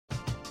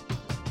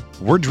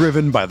We're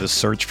driven by the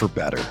search for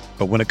better.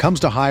 But when it comes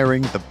to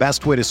hiring, the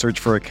best way to search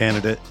for a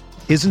candidate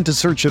isn't to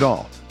search at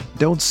all.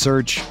 Don't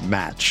search,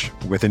 match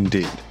with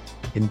Indeed.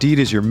 Indeed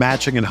is your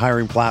matching and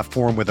hiring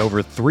platform with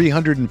over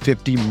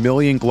 350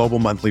 million global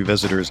monthly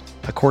visitors,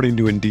 according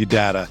to Indeed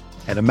data,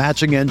 and a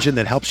matching engine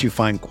that helps you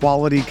find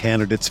quality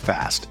candidates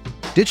fast.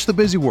 Ditch the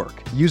busy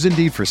work. Use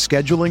Indeed for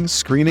scheduling,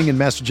 screening, and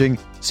messaging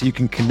so you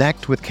can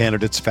connect with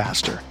candidates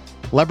faster.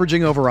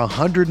 Leveraging over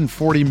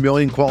 140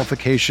 million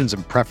qualifications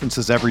and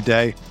preferences every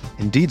day,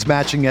 Indeed's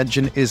matching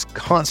engine is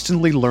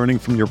constantly learning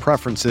from your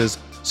preferences,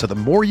 so the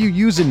more you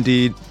use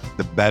Indeed,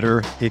 the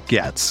better it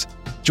gets.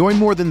 Join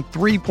more than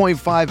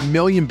 3.5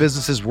 million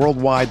businesses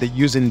worldwide that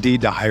use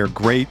Indeed to hire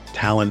great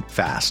talent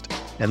fast.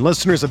 And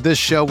listeners of this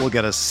show will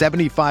get a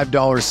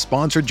 $75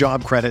 sponsored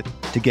job credit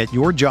to get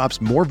your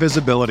jobs more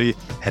visibility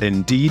at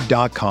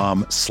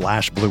Indeed.com/Blue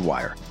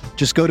Wire.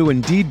 Just go to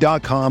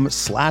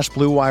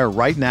Indeed.com/Blue Wire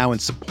right now and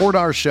support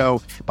our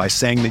show by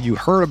saying that you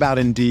heard about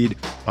Indeed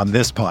on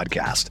this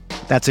podcast.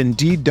 That's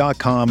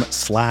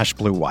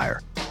Indeed.com/Blue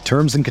Wire.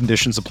 Terms and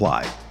conditions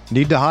apply.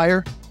 Need to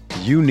hire?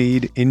 You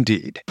need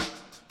Indeed.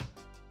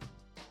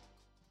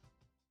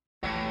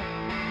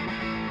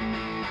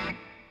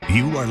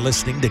 You are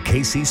listening to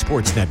KC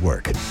Sports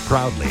Network,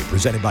 proudly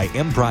presented by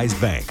Emprise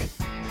Bank.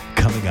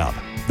 Coming up,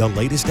 the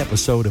latest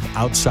episode of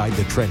Outside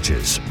the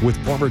Trenches with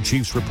former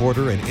Chiefs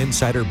reporter and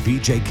insider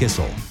B.J.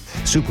 Kissel,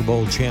 Super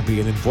Bowl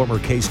champion and former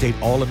K-State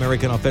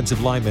All-American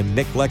offensive lineman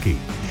Nick Leckey,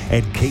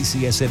 and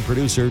KCSN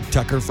producer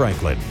Tucker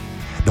Franklin.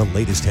 The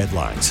latest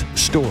headlines,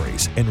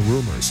 stories, and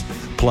rumors,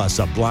 plus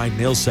a blind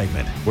nil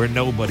segment where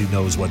nobody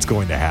knows what's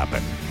going to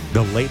happen.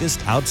 The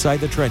latest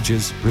Outside the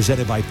Trenches,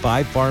 presented by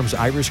Five Farms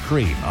Irish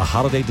Cream, a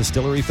holiday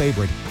distillery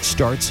favorite,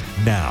 starts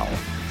now.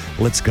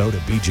 Let's go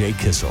to B.J.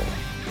 Kissel.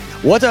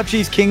 What's up,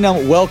 Chiefs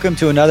Kingdom? Welcome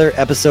to another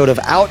episode of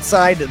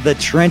Outside the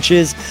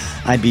Trenches.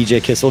 I'm BJ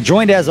Kissel,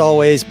 joined as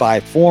always by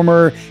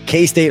former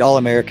K-State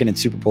All-American and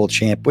Super Bowl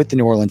champ with the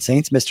New Orleans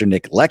Saints, Mr.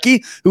 Nick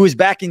Leckey, who is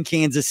back in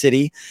Kansas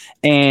City,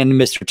 and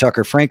Mr.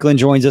 Tucker Franklin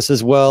joins us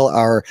as well,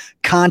 our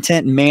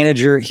content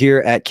manager here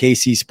at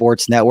KC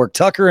Sports Network.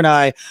 Tucker and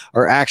I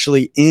are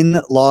actually in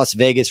Las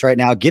Vegas right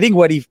now, getting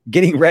ready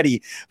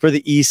for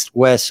the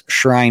East-West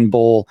Shrine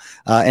Bowl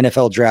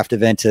NFL draft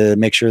event to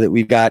make sure that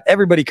we've got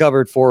everybody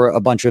covered for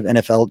a bunch of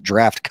NFL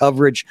draft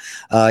coverage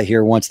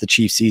here once the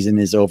Chiefs season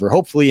is over.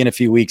 Hopefully in a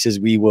few weeks, as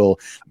we will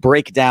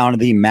break down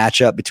the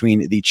matchup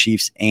between the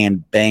Chiefs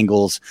and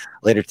Bengals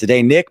later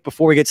today. Nick,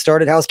 before we get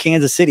started, how's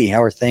Kansas City?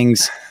 How are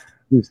things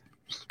a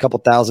couple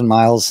thousand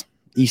miles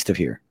east of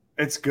here?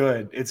 It's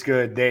good. It's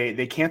good.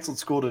 They canceled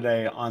school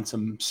today on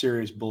some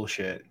serious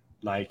bullshit.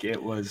 Like,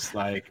 it was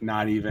like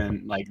not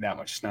even like that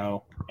much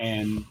snow.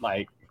 And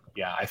like,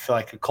 yeah, I feel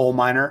like a coal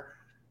miner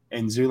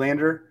in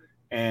Zoolander,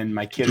 and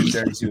my kid is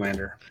there in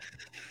Zoolander.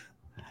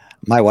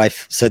 My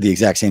wife said the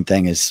exact same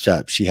thing, as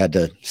she had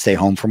to stay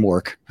home from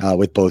work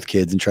with both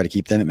kids and try to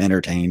keep them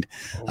entertained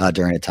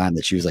during a time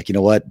that she was like, you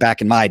know what,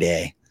 back in my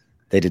day,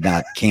 they did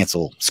not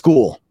cancel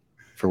school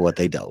for what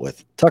they dealt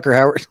with. Tucker,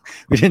 Howard,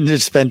 we didn't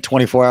just spend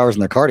 24 hours in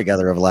the car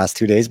together over the last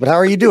 2 days, but how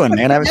are you doing,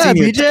 man? I haven't seen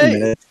you in 10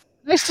 minutes.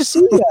 Nice to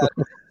see you.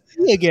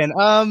 See you again.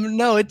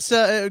 No, it's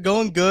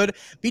going good.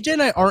 BJ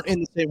and I aren't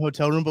in the same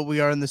hotel room, but we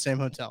are in the same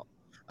hotel.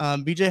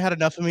 BJ had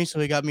enough of me, so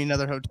he got me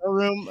another hotel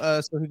room,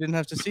 so he didn't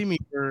have to see me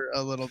for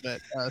a little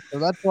bit. So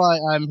that's why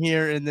I'm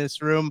here in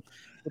this room,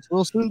 which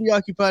will soon be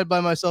occupied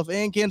by myself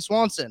and Kent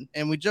Swanson.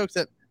 And we joked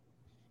that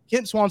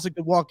Kent Swanson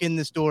could walk in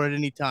this door at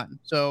any time.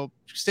 So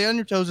stay on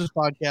your toes this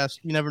podcast.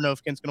 You never know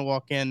if Kent's going to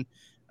walk in.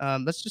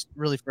 That's just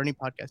really for any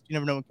podcast. You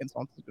never know when Kent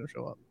Swanson's going to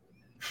show up.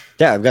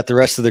 Yeah, I've got the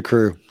rest of the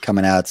crew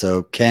coming out.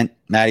 So Kent,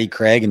 Maddie,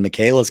 Craig, and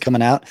Michaela's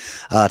coming out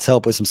to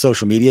help with some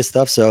social media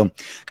stuff. So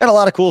got a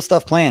lot of cool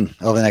stuff planned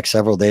over the next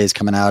several days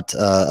coming out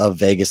of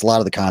Vegas. A lot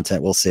of the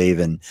content we'll save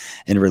and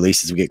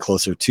release as we get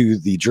closer to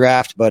the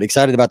draft. But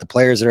excited about the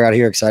players that are out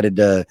here. Excited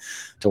to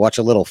watch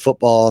a little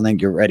football and then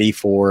get ready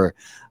for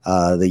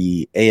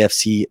the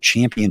AFC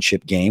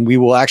Championship game. We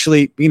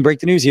can break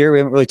the news here. We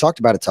haven't really talked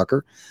about it,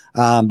 Tucker,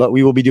 but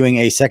we will be doing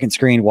a second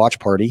screen watch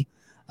party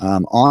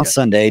on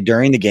Sunday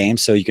during the game.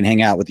 So you can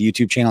hang out with the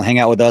YouTube channel, hang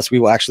out with us. We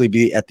will actually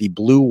be at the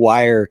Blue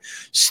Wire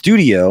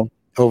studio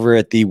over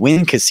at the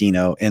Wynn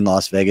Casino in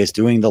Las Vegas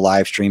doing the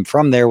live stream.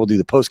 From there, we'll do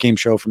the post-game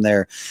show from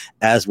there,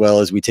 as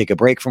well as we take a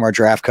break from our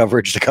draft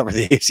coverage to cover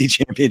the AFC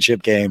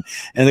Championship game,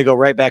 and then go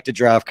right back to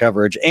draft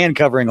coverage and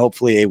covering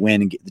hopefully a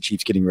win and get the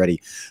Chiefs getting ready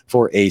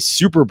for a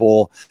Super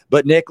Bowl.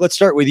 But Nick, let's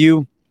start with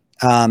you.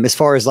 As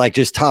far as like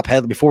just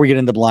before we get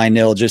into blind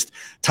nil, just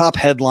top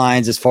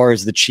headlines as far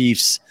as the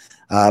Chiefs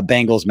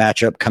Bengals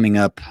matchup coming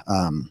up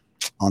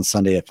on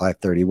Sunday at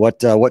 5:30.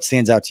 What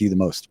stands out to you the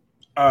most?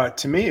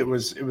 To me, it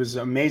was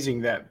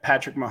amazing that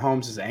Patrick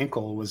Mahomes'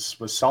 ankle was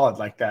solid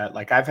like that.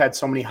 Like, I've had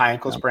so many high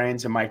ankle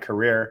sprains in my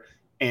career,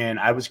 and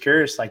I was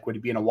curious, like, would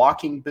he be in a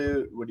walking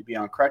boot? Would he be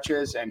on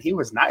crutches? And he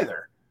was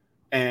neither.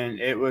 And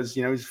it was,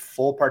 he's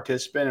full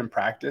participant in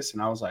practice.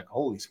 And I was like,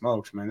 holy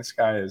smokes, man, this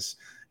guy is,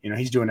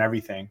 he's doing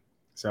everything.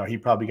 So he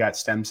probably got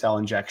stem cell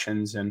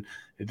injections and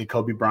the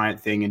Kobe Bryant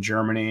thing in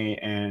Germany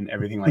and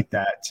everything like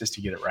that, just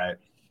to get it right.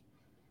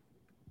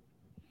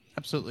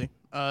 Absolutely.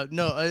 Patrick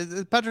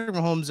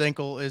Mahomes'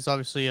 ankle is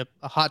obviously a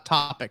hot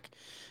topic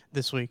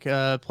this week.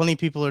 Plenty of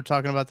people are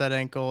talking about that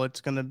ankle.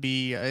 It's going to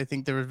be, I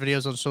think there were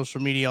videos on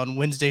social media on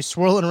Wednesday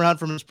swirling around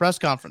from his press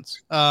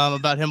conference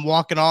about him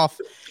walking off.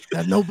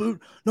 No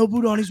boot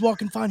on. He's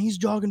walking fine. He's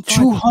jogging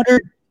fine.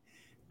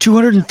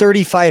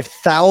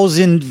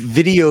 235,000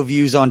 video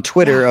views on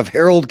Twitter of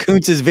Harold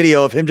Kuntz's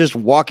video of him just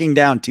walking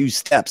down 2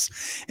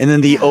 steps, and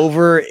then the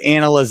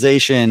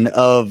over-analyzation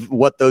of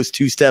what those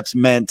 2 steps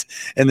meant,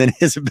 and then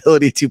his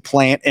ability to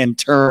plant and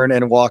turn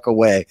and walk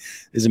away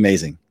is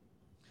amazing.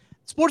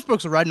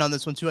 Sportsbooks are riding on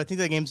this one too. I think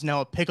that game's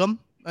now a pick'em.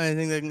 I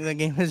think the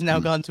game has now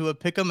gone to a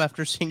pick'em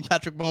after seeing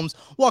Patrick Mahomes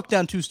walk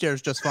down 2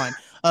 stairs just fine.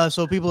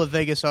 So people at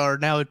Vegas are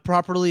now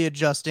properly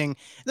adjusting.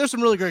 There's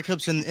some really great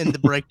clips in the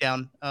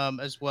breakdown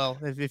as well.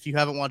 If you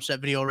haven't watched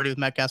that video already with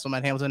Matt Castle,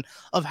 Matt Hamilton,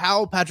 of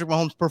how Patrick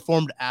Mahomes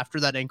performed after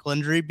that ankle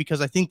injury,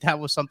 because I think that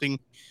was something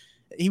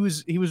he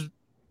was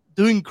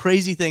doing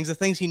crazy things, the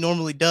things he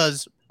normally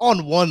does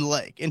on one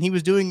leg, and he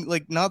was doing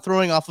like not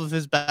throwing off of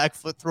his back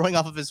foot, throwing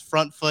off of his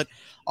front foot,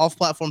 off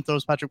platform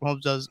throws Patrick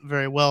Mahomes does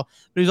very well,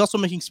 but he's also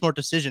making smart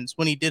decisions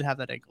when he did have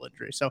that ankle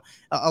injury. So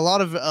a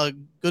lot of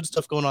good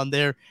stuff going on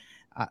there.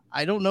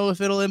 I don't know if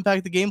it'll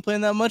impact the game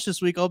plan that much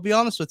this week. I'll be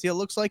honest with you. It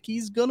looks like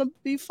he's gonna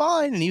be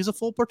fine, and he's a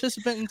full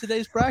participant in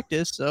today's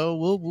practice. So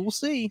we'll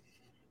see.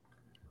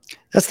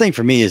 That's the thing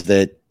for me is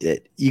that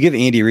you give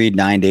Andy Reid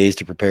 9 days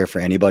to prepare for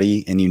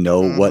anybody, and you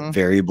know what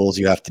variables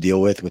you have to deal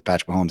with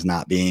Patrick Mahomes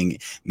not being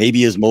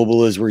maybe as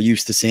mobile as we're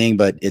used to seeing,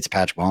 but it's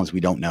Patrick Mahomes. We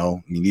don't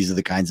know. I mean, these are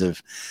the kinds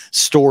of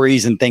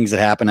stories and things that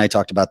happen. I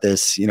talked about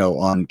this,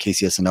 on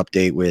KCSN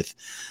Update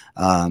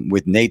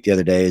with Nate the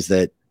other day, is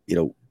that,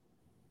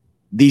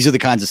 these are the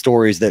kinds of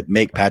stories that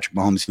make Patrick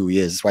Mahomes who he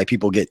is. That's why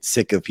people get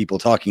sick of people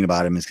talking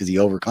about him, is because he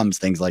overcomes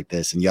things like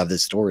this. And you have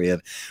this story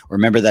of,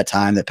 remember that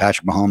time that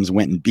Patrick Mahomes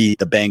went and beat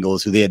the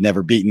Bengals, who they had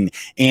never beaten,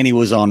 and he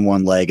was on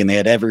one leg, and they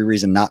had every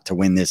reason not to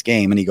win this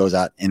game, and he goes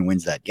out and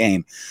wins that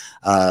game.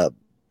 But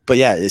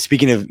yeah,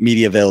 speaking of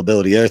media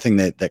availability, the other thing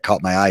that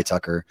caught my eye,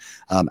 Tucker,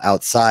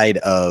 outside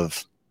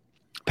of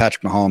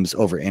Patrick Mahomes'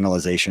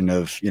 overanalyzation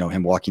of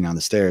him walking down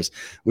the stairs,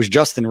 was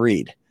Justin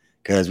Reid.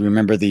 Because we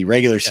remember the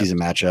regular season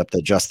matchup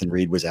that Justin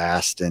Reid was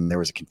asked, and there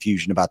was a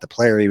confusion about the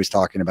player he was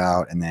talking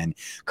about, and then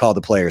called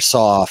the player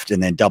soft,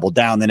 and then doubled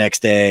down the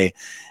next day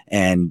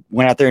and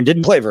went out there and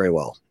didn't play very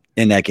well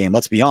in that game,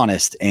 let's be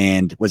honest,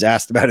 and was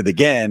asked about it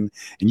again.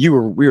 And we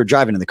were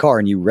driving in the car,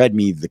 and you read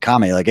me the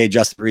comment like, hey,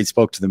 Justin Reid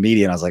spoke to the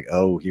media, and I was like,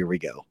 oh, here we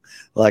go.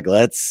 Like,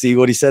 let's see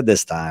what he said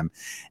this time.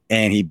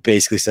 And he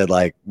basically said,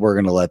 like, we're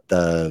going to let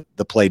the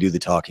play do the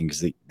talking,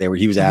 because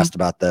he was asked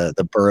about the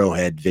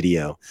Burrowhead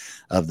video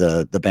of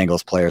the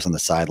Bengals players on the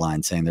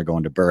sideline saying they're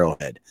going to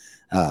Burrowhead.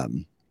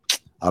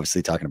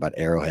 Obviously talking about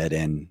Arrowhead,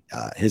 and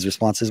his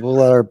response is, we'll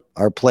let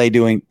our play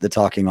doing the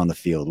talking on the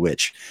field,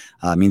 which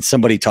means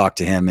somebody talked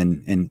to him,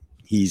 and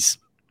he's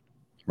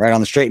right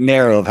on the straight and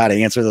narrow of how to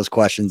answer those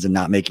questions and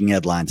not making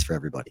headlines for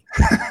everybody.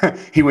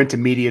 He went to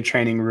media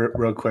training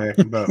real quick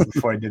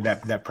before he did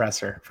that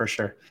presser, for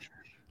sure.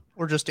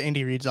 Or just to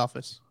Andy Reid's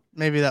office.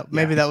 Maybe that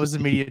was the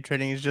media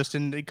training.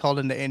 He called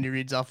into Andy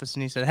Reid's office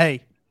and he said,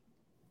 hey,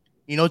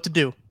 you know what to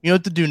do. You know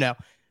what to do now.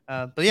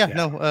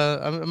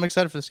 I'm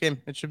excited for this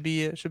game. It should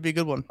be a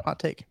good one. Hot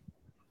take.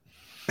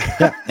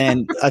 Yeah,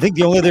 and I think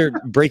the only other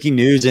breaking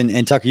news,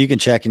 and Tucker, you can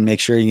check and make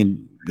sure you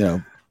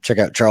can, check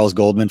out Charles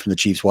Goldman from the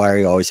Chiefs Wire.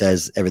 He always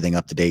has everything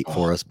up to date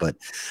for us. But,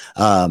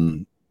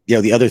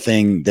 the other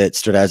thing that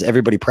stood out is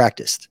everybody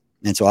practiced.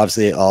 And so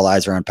obviously all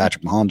eyes are on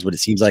Patrick Mahomes, but it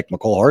seems like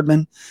McCole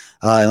Hardman,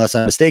 unless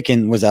I'm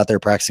mistaken, was out there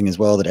practicing as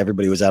well, that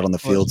everybody was out on the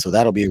field. So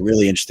that'll be a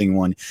really interesting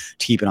one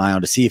to keep an eye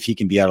on, to see if he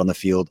can be out on the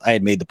field. I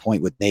had made the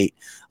point with Nate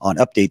on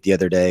Update the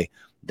other day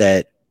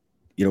that,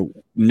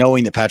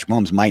 knowing that Patrick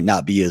Mahomes might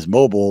not be as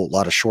mobile, a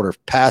lot of shorter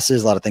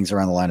passes, a lot of things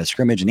around the line of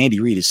scrimmage, and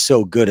Andy Reid is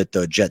so good at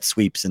the jet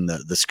sweeps and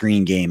the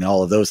screen game and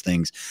all of those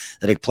things,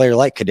 that a player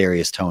like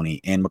Kadarius Toney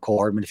and McCole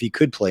Hardman, if he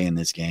could play in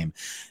this game,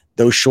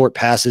 those short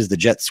passes, the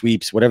jet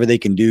sweeps, whatever they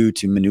can do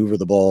to maneuver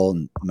the ball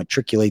and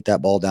matriculate that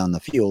ball down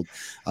the field,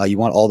 you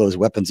want all those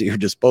weapons at your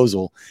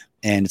disposal.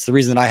 And it's the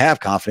reason that I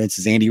have confidence,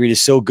 is Andy Reid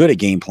is so good at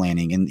game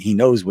planning, and he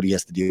knows what he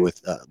has to deal with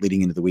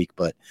leading into the week.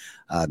 But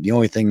the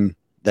only thing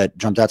that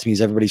jumped out to me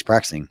is everybody's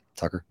practicing.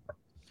 Tucker.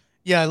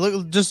 Yeah,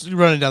 look, just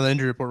running down the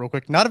injury report real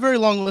quick. Not a very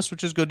long list,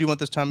 which is good. You want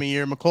this time of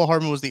year. McCole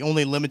Hardman was the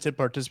only limited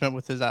participant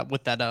with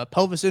that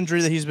pelvis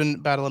injury that he's been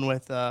battling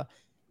with.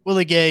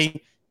 Willie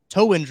Gay,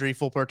 toe injury,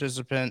 full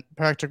participant.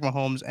 Patrick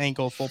Mahomes,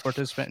 ankle, full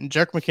participant. And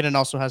Jerick McKinnon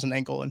also has an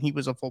ankle, and he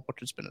was a full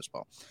participant as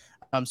well.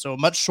 So a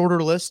much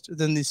shorter list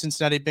than the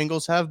Cincinnati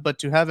Bengals have, but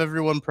to have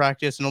everyone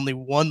practice and only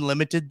one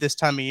limited this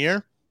time of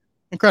year,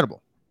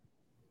 incredible.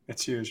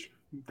 It's huge.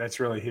 That's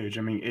really huge.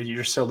 I mean,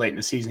 you're so late in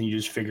the season, you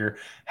just figure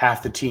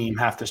half the team,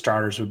 half the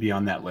starters would be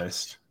on that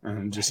list,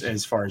 just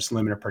as far as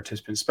limited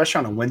participants, especially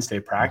on a Wednesday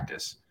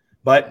practice.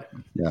 But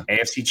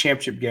AFC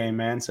Championship game,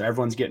 man, so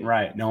everyone's getting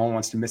right. No one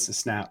wants to miss a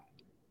snap.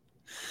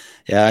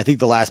 Yeah, I think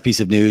the last piece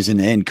of news,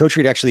 and Coach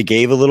Reid actually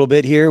gave a little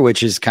bit here,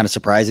 which is kind of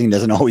surprising.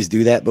 Doesn't always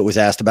do that, but was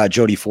asked about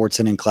Jody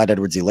Fortson and Clyde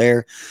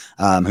Edwards-Helaire,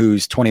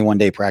 whose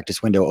 21-day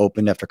practice window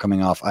opened after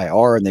coming off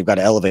IR, and they've got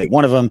to elevate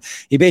one of them.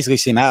 He basically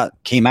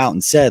came out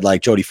and said,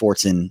 like, Jody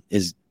Fortson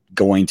is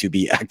going to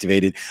be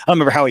activated. I don't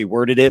remember how he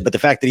worded it, but the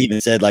fact that he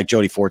even said, like,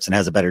 Jody Fortson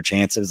has a better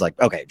chance, it was like,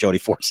 okay, Jody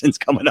Fortson's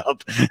coming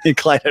up and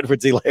Clyde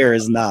Edwards-Helaire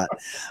is not.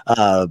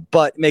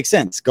 But it makes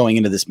sense going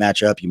into this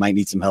matchup. You might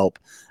need some help.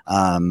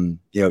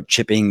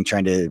 Chipping,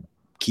 trying to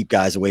keep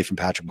guys away from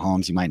Patrick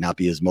Mahomes. You might not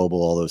be as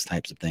mobile, all those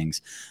types of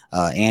things.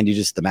 And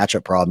the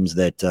matchup problems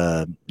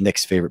that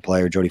Nick's favorite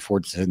player, Jody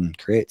Fortson,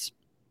 creates.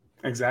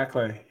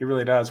 Exactly. He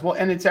really does. Well,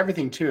 and it's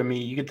everything too. I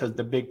mean, you get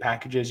the big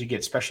packages, you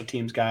get special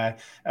teams guy,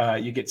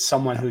 you get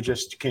someone who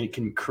just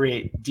can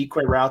create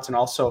decoy routes, and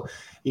also,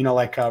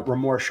 like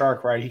Ramor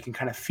Shark, right? He can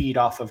kind of feed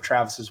off of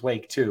Travis's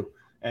wake too,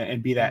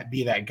 and be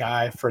that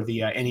guy for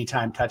the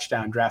anytime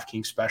touchdown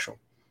DraftKings special.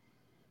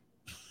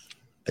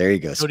 There you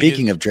go.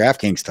 Speaking of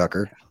DraftKings,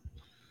 Tucker.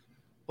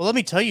 Well, let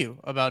me tell you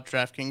about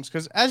DraftKings,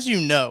 because as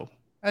you know,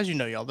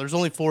 y'all, there's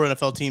only 4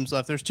 NFL teams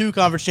left. There's 2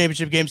 conference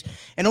championship games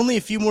and only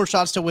a few more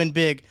shots to win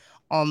big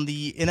on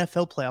the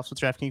NFL playoffs with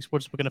DraftKings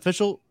Sportsbook, an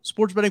official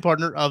sports betting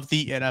partner of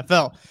the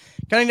NFL.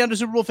 Counting down to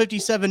Super Bowl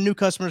 57, new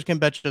customers can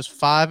bet just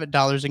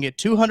 $5 and get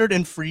 200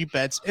 in free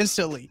bets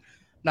instantly.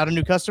 Not a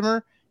new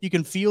customer? You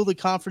can feel the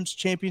conference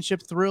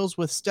championship thrills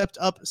with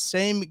stepped-up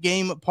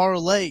same-game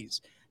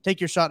parlays. Take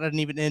your shot at an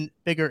even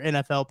bigger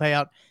NFL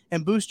payout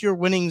and boost your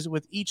winnings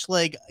with each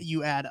leg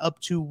you add up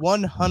to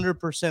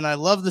 100%. I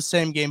love the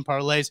same game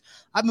parlays.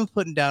 I've been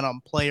putting down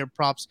on player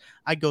props.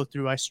 I go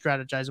through, I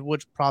strategize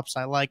which props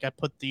I like. I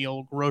put the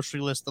old grocery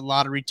list, the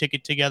lottery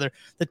ticket together,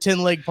 the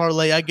 10-leg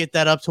parlay. I get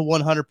that up to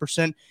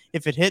 100%.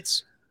 If it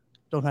hits,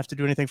 don't have to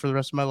do anything for the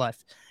rest of my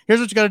life. Here's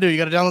what you got to do. You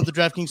got to download the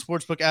DraftKings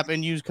Sportsbook app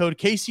and use code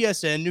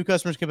KCSN. New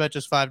customers can bet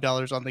just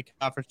 $5 on the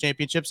conference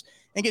championships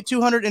and get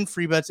 200 in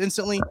free bets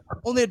instantly.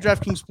 Only at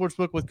DraftKings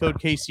Sportsbook with code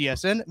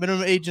KCSN.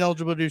 Minimum age and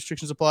eligibility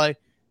restrictions apply.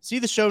 See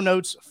the show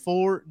notes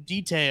for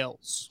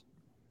details.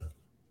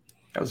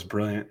 That was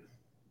brilliant.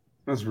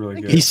 That was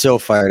really good. He's so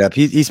fired up.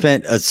 He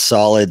spent a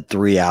solid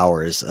 3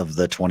 hours of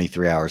the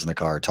 23 hours in the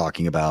car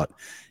talking about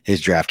his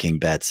DraftKings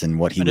bets and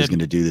what he was going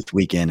to do this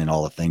weekend and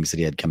all the things that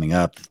he had coming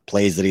up,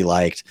 plays that he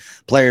liked,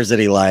 players that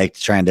he liked,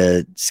 trying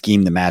to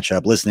scheme the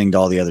matchup, listening to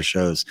all the other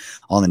shows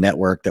on the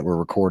network that were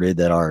recorded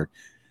that our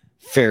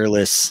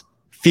fearless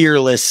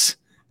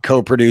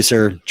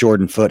co-producer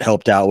Jordan Foote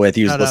helped out with.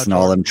 He was listening to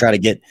all of them, try to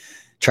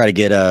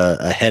get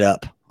a head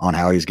up on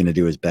how he was going to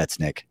do his bets,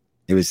 Nick.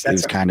 It was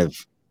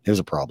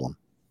a problem.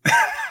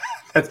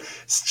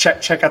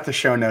 Check out the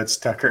show notes,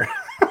 Tucker.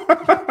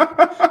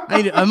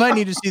 I might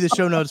need to see the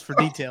show notes for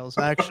details.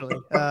 Actually,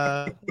 you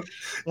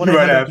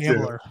might have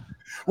to.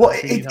 Well,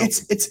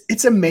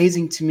 it's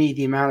amazing to me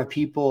the amount of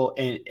people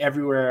and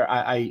everywhere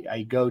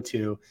I go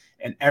to,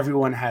 and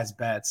everyone has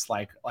bets.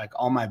 Like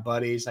all my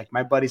buddies,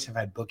 my buddies have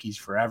had bookies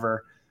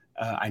forever.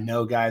 I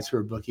know guys who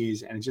are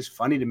bookies, and it's just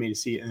funny to me to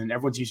see. And then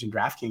everyone's using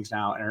DraftKings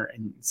now,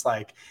 and it's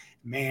like,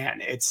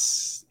 man,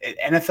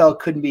 NFL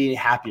couldn't be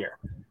happier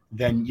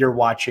than you're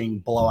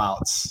watching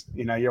blowouts.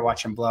 You're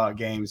watching blowout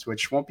games,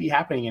 which won't be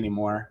happening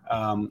anymore.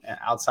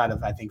 Outside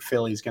of, I think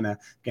Philly's gonna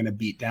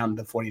beat down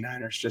the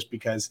 49ers, just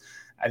because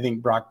I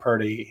think Brock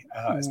Purdy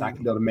is not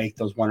gonna be able to make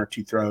those 1 or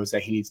 2 throws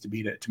that he needs to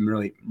be to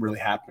really, really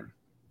happen.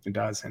 It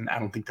does. And I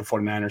don't think the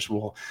 49ers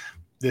will.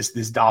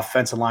 This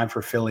offensive line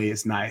for Philly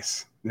is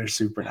nice. They're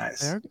super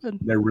nice. They're good.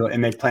 They're really,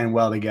 and they're playing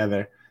well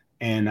together.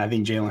 And I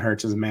think Jalen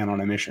Hurts is a man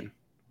on a mission.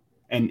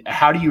 And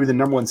how do you the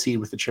number 1 seed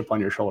with the chip on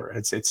your shoulder?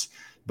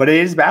 But it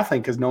is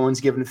baffling because no one's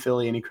giving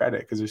Philly any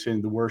credit because they're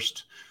seeing the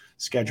worst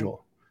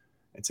schedule.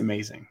 It's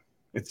amazing.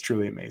 It's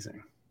truly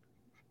amazing.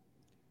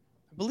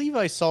 I believe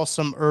I saw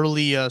some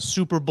early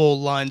Super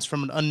Bowl lines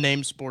from an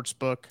unnamed sports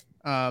book.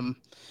 And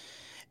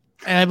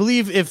I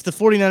believe if the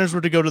 49ers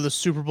were to go to the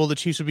Super Bowl, the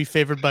Chiefs would be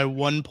favored by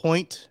 1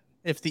 point.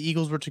 If the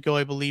Eagles were to go,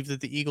 I believe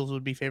that the Eagles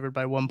would be favored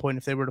by 1 point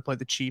if they were to play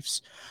the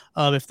Chiefs.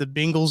 If the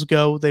Bengals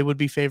go, they would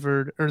be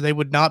favored, or they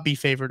would not be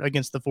favored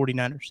against the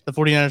 49ers. The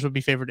 49ers would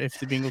be favored if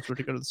the Bengals were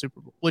to go to the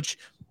Super Bowl, which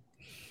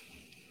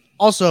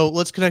also,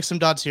 let's connect some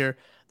dots here.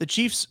 The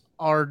Chiefs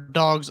are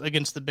dogs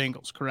against the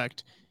Bengals,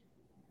 correct?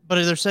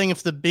 But they're saying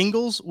if the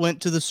Bengals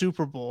went to the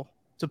Super Bowl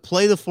to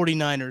play the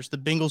 49ers, the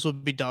Bengals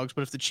would be dogs.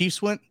 But if the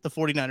Chiefs went, the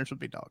 49ers would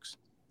be dogs.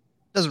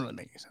 Doesn't really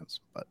make any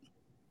sense, but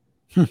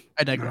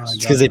I digress.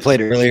 It's because they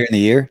played earlier in the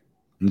year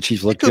and the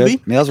Chiefs looked good. I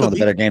mean, that was one of the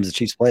better games the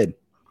Chiefs played.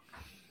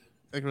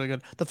 Like really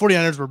good. The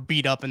 49ers were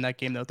beat up in that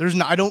game, though. If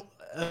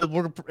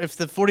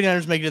the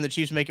 49ers make it and the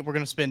Chiefs make it, we're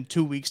going to spend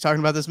 2 weeks talking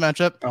about this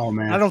matchup. Oh,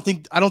 man. I don't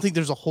think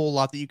there's a whole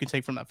lot that you can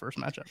take from that first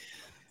matchup.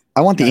 I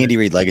want the Andy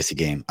Reid legacy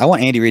game. I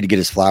want Andy Reid to get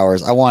his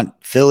flowers. I want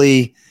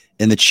Philly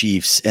and the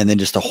Chiefs, and then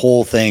just a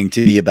whole thing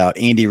to be about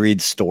Andy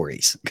Reid's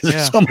stories, because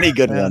there's so many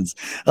good ones.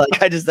 Like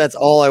that's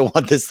all I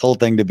want this whole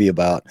thing to be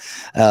about.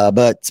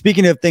 But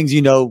speaking of things,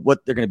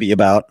 what they're going to be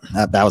about.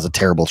 That was a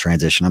terrible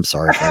transition. I'm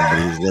sorry for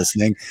everybody who's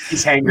listening.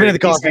 He's hangry. I've been in the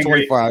car for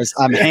 24 hours.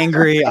 I'm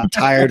hangry. I'm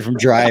tired from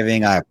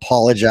driving. I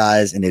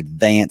apologize in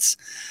advance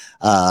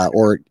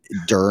or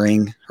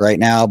during right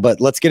now. But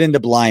let's get into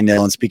blind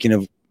nil. And speaking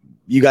of,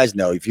 you guys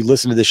know, if you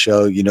listen to the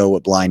show, you know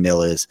what blind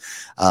nil is.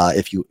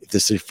 If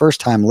this is your first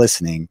time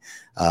listening,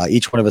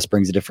 each one of us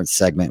brings a different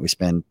segment. We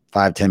spend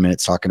 5-10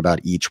 minutes talking about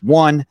each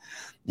one.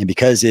 And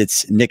because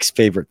it's Nick's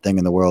favorite thing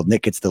in the world,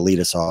 Nick gets to lead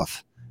us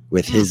off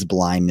with his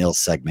blind nil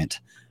segment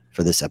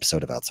for this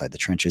episode of Outside the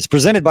Trenches,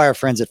 presented by our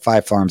friends at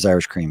Five Farms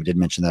Irish Cream. We did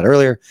mention that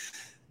earlier.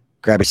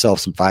 Grab yourself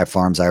some Five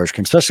Farms Irish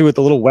Cream, especially with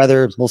the little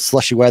weather, little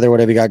slushy weather,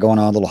 whatever you got going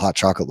on, a little hot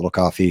chocolate, little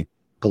coffee,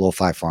 put a little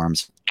Five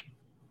Farms.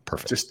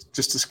 Perfect.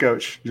 Just a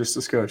scotch. You're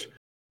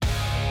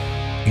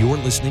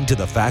listening to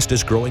the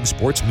fastest growing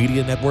sports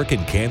media network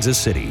in Kansas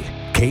City,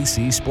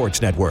 KC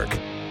Sports Network.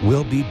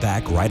 We'll be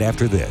back right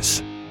after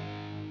this.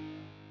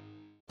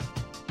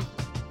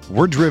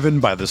 We're driven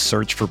by the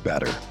search for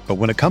better. But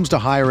when it comes to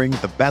hiring,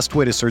 the best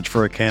way to search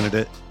for a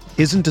candidate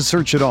isn't to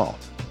search at all.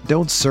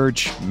 Don't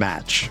search,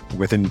 match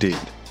with Indeed.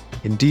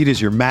 Indeed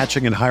is your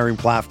matching and hiring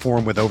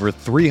platform with over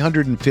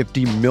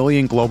 350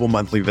 million global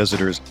monthly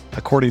visitors,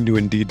 according to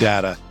Indeed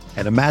data,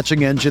 and a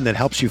matching engine that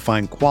helps you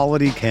find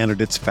quality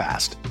candidates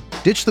fast.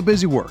 Ditch the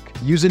busy work.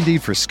 Use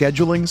Indeed for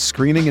scheduling,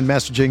 screening, and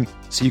messaging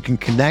so you can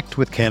connect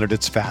with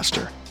candidates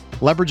faster.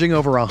 Leveraging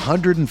over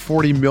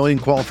 140 million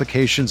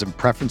qualifications and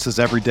preferences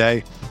every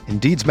day,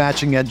 Indeed's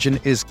matching engine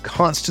is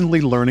constantly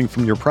learning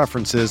from your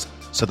preferences,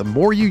 so the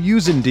more you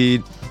use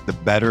Indeed, the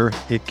better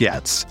it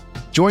gets.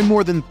 Join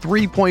more than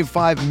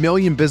 3.5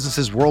 million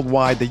businesses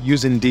worldwide that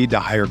use Indeed to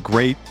hire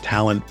great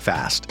talent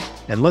fast.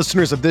 And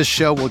listeners of this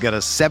show will get a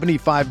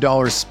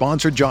 $75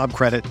 sponsored job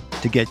credit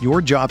to get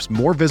your jobs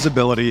more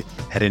visibility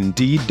at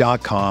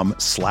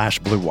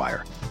Indeed.com/Blue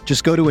Wire.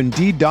 Just go to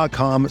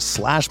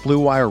Indeed.com/Blue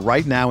Wire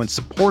right now and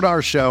support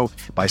our show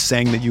by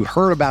saying that you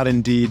heard about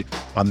Indeed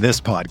on this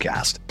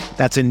podcast.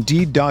 That's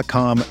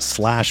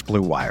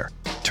Indeed.com/Blue Wire.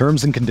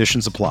 Terms and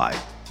conditions apply.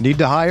 Need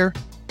to hire?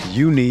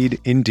 You need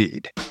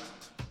Indeed.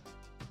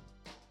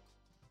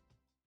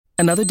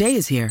 Another day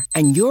is here,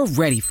 and you're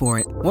ready for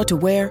it. What to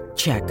wear?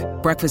 Check.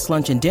 Breakfast,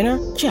 lunch, and dinner?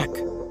 Check.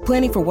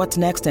 Planning for what's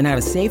next and how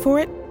to save for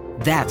it?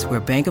 That's where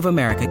Bank of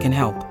America can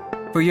help.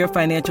 For your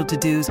financial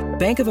to-dos,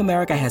 Bank of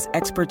America has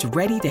experts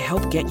ready to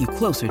help get you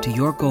closer to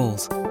your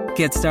goals.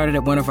 Get started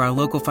at one of our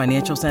local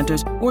financial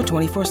centers or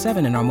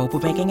 24/7 in our mobile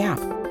banking app.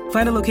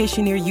 Find a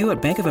location near you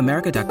at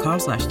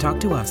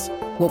bankofamerica.com/talktous.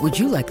 What would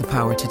you like the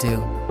power to do?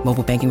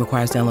 Mobile banking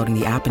requires downloading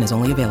the app and is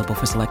only available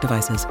for select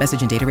devices.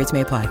 Message and data rates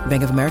may apply.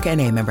 Bank of America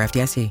NA, member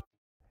FDIC.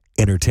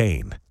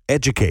 Entertain,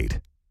 educate,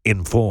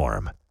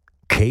 inform.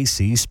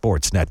 KC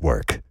Sports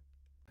Network.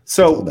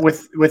 So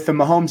with the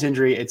Mahomes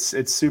injury, it's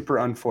super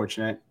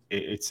unfortunate.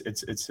 It's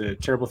a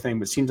terrible thing,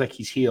 but it seems like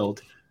he's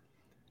healed.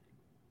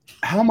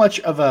 How much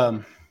of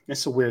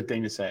it's a weird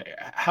thing to say.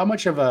 How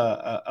much of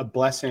a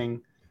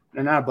blessing,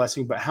 or not a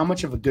blessing, but how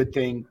much of a good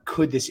thing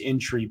could this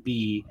injury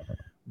be,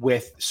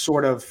 with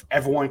sort of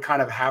everyone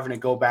kind of having to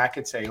go back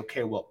and say,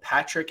 okay, well,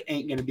 Patrick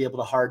ain't going to be able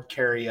to hard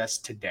carry us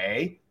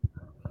today.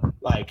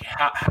 Like,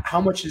 how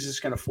much is this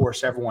going to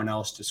force everyone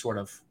else to sort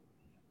of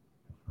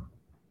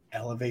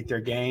elevate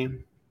their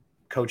game,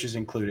 coaches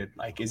included?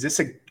 Like, is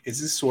this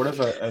sort of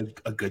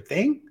a good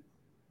thing?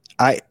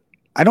 I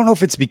don't know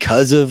if it's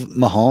because of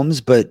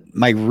Mahomes, but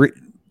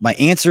my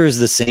answer is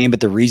the same, but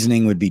the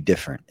reasoning would be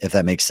different, if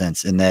that makes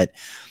sense. In that,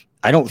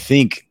 I don't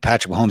think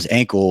Patrick Mahomes'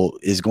 ankle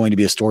is going to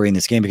be a story in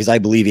this game, because I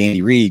believe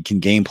Andy Reid can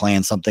game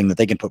plan something that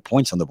they can put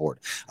points on the board.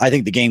 I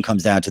think the game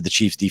comes down to the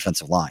Chiefs'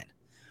 defensive line.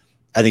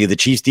 I think if the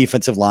Chiefs'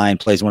 defensive line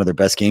plays one of their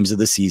best games of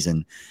the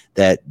season,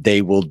 that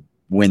they will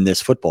win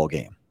this football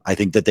game. I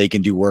think that they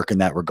can do work in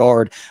that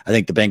regard. I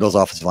think the Bengals'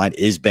 offensive line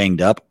is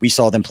banged up. We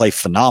saw them play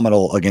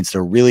phenomenal against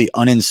a really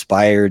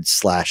uninspired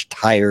 /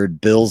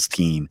 tired Bills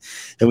team.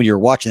 That when you're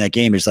watching that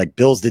game, it's like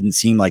Bills didn't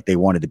seem like they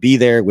wanted to be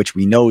there, which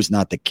we know is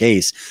not the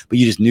case, but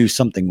you just knew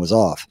something was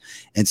off.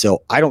 And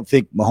so I don't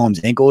think Mahomes'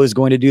 ankle is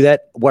going to do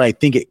that. What I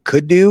think it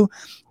could do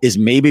is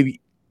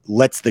maybe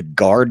lets the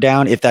guard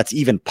down, if that's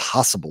even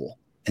possible.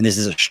 And this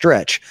is a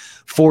stretch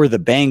for the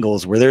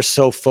Bengals, where they're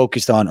so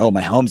focused on, oh,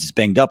 Mahomes is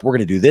banged up, we're going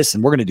to do this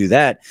and we're going to do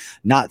that,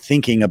 not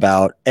thinking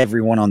about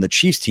everyone on the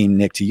Chiefs team,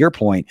 Nick, to your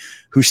point,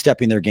 who's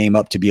stepping their game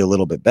up to be a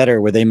little bit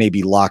better, where they may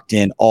be locked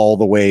in all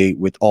the way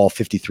with all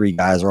 53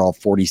 guys or all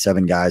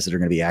 47 guys that are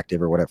going to be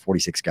active, or whatever,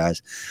 46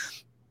 guys.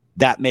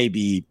 That may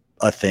be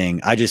a thing.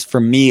 For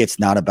me, it's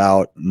not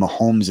about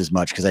Mahomes as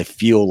much, because I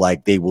feel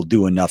like they will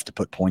do enough to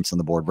put points on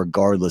the board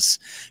regardless,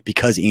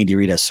 because Andy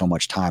Reid has so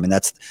much time. And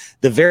that's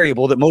the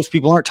variable that most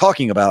people aren't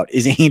talking about,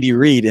 is Andy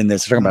Reid in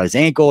this. They're talking about his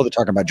ankle. They're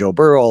talking about Joe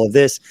Burrow, all of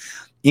this.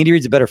 Andy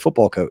Reid's a better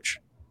football coach.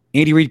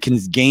 Andy Reid can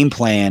game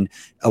plan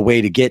a way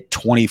to get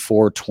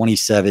 24,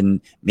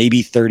 27,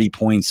 maybe 30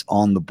 points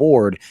on the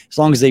board, as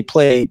long as they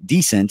play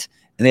decent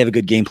and they have a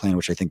good game plan,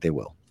 which I think they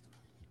will.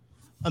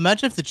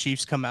 Imagine if the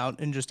Chiefs come out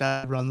and just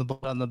run the ball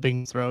down the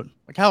big throat.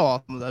 Like, how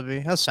awesome would that be?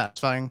 How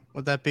satisfying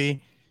would that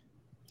be?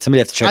 Somebody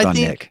has to check on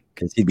Nick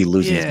because he'd be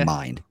losing his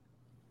mind.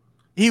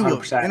 He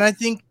would, and I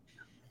think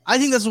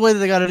that's the way that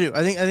they got to do.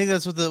 I think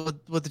that's what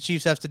the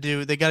Chiefs have to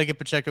do. They got to get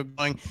Pacheco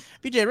going.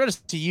 BJ, I read it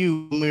to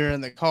you when we were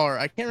in the car.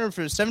 I can't remember if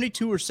it was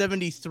 72 or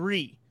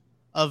 73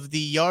 of the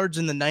yards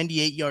in the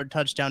 98-yard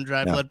touchdown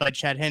drive led by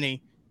Chad Henne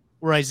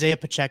were Isaiah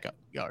Pacheco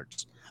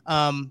yards.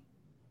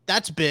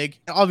 That's big.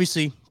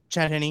 Obviously,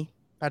 Chad Henne,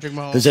 Patrick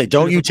Mahomes. Like,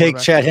 don't you take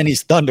Chad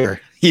Henne's thunder.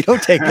 You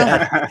don't take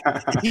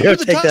that. You don't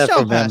take that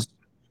from him.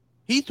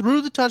 He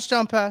threw the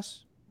touchdown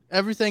pass.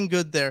 Everything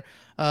good there.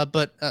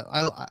 But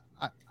I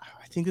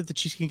think that the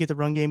Chiefs can get the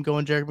run game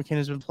going. Jerick McKinnon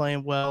has been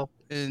playing well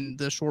in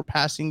the short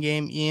passing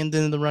game and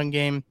in the run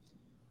game.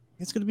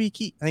 It's going to be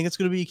key. I think it's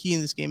going to be a key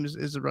in this game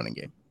is the running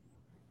game.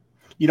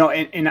 You know,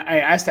 and I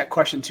asked that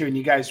question too, and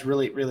you guys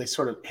really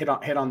sort of hit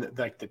on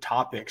the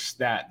topics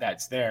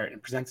that's there and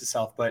presents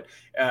itself. But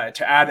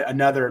to add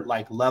another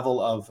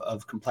level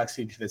of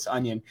complexity to this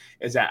onion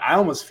is that I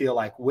almost feel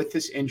like with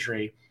this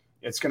injury,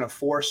 it's going to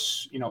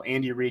force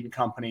Andy Reid and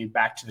company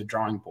back to the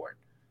drawing board,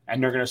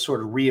 and they're going to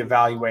sort of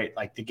reevaluate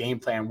the game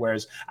plan.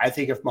 Whereas I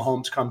think if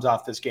Mahomes comes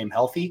off this game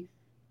healthy,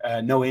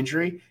 no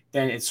injury,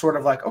 then it's sort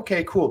of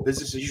okay, cool,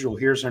 business as usual.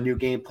 Here's our new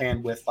game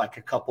plan with a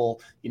couple,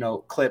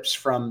 clips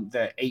from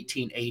the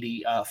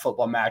 1880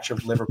 football match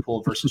of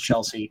Liverpool versus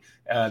Chelsea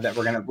that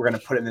we're gonna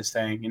put in this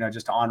thing,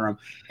 just to honor him.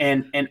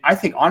 And I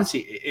think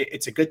honestly,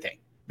 it's a good thing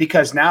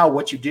because now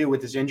what you do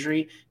with this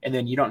injury, and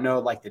then you don't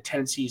know the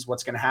tendencies,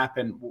 what's going to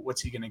happen,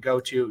 what's he going to go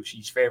to, if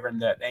he's favoring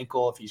the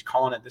ankle, if he's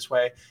calling it this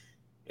way.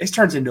 This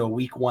turns into a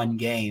week 1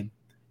 game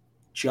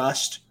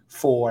just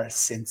for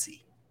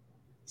Cincy's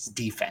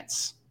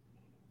defense.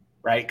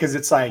 Right? Because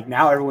it's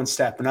now everyone's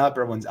stepping up,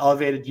 everyone's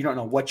elevated. You don't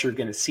know what you're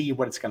going to see,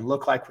 what it's going to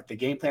look like, what the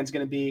game plan is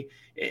going to be.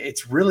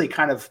 It's really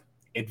kind of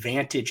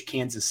advantage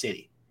Kansas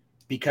City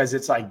because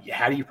it's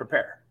how do you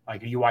prepare?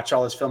 You watch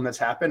all this film that's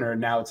happened, or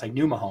now it's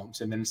new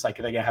Mahomes, and then it's they're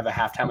going to have a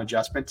halftime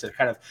adjustment to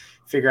kind of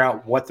figure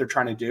out what they're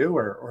trying to do,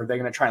 or are they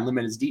going to try and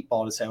limit his deep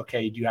ball to say,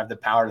 okay, do you have the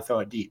power to throw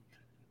it deep?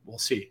 We'll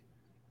see.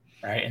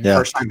 Right. And the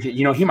first time,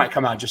 he might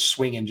come out just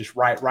swinging, just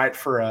right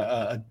for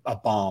a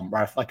bomb,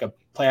 right? Like a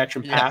play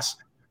action pass.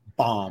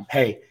 Bomb.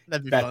 Hey,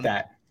 bet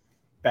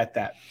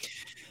that.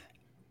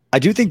 I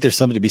do think there's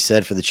something to be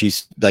said for the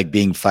Chiefs,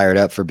 being fired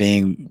up for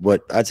being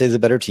what I'd say is a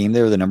better team.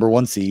 They were the number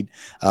 1 seed.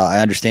 I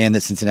understand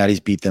that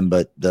Cincinnati's beat them,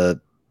 but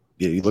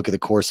you look at the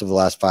course of the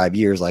last 5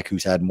 years,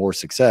 who's had more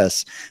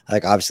success.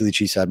 Obviously the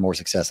Chiefs had more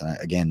success.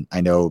 And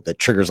I know that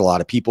triggers a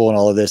lot of people and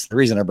all of this. The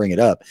reason I bring it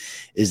up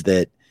is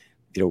that,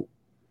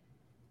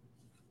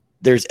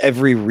 there's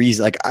every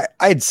reason. I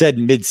had said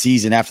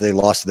mid-season after they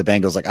lost to the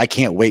Bengals, I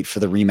can't wait for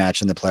the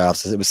rematch in the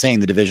playoffs. It was saying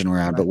the division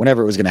round, but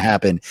whenever it was going to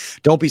happen,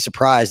 don't be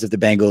surprised if the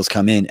Bengals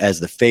come in as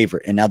the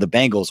favorite. And now the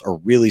Bengals are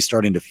really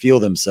starting to feel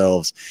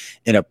themselves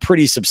in a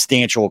pretty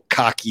substantial,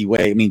 cocky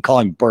way. I mean,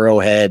 calling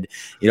Burrowhead,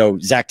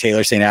 Zach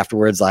Taylor saying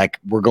afterwards,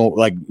 we're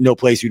going, no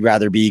place we'd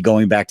rather be,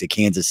 going back to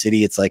Kansas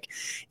City. It's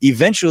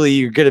eventually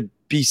you're going to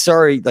be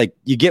sorry.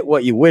 You get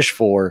what you wish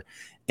for.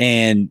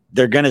 And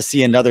they're going to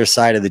see another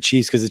side of the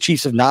Chiefs because the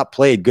Chiefs have not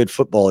played good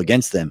football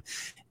against them.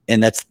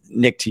 And that's,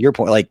 Nick, to your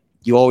point,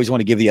 you always want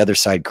to give the other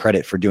side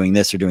credit for doing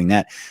this or doing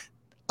that.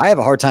 I have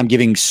a hard time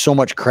giving so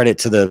much credit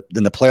to the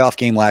playoff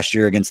game last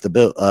year against the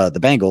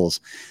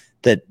Bengals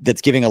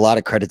that's giving a lot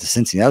of credit to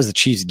Cincy. That was the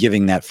Chiefs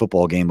giving that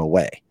football game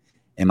away,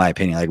 in my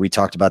opinion. We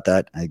talked about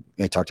that.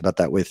 I talked about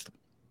that with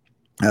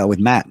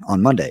Matt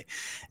on Monday.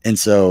 And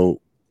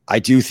so I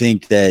do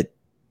think that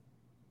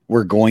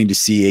we're going to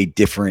see a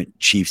different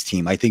Chiefs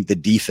team. I think the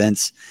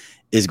defense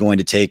is going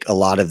to take a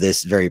lot of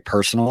this very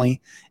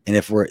personally. And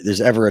if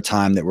there's ever a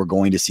time that we're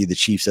going to see the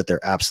Chiefs at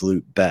their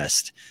absolute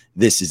best,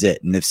 this is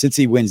it. And if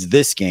Cincy wins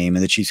this game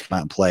and the Chiefs come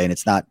out and play, and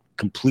it's not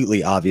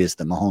completely obvious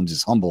that Mahomes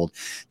is humbled,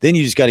 then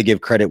you just got to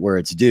give credit where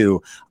it's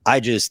due. I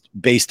just,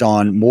 based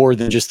on more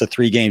than just the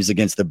 3 games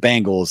against the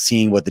Bengals,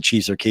 seeing what the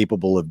Chiefs are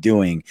capable of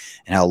doing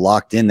and how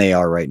locked in they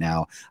are right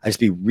now, I'd just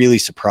be really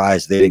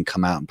surprised they didn't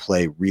come out and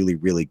play really,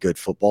 really good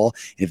football.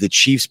 And if the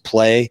Chiefs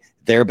play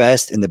their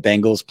best and the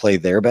Bengals play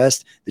their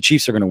best, the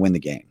Chiefs are going to win the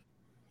game.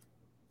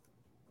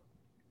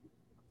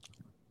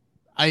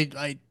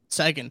 I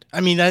second.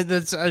 I mean,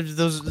 that's a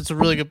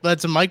really good.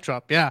 That's a mic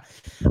drop. Yeah,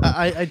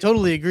 I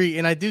totally agree,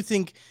 and I do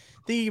think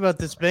thinking about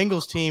this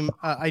Bengals team,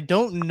 I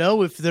don't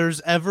know if there's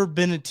ever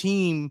been a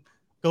team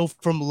go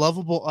from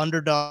lovable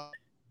underdog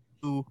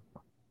to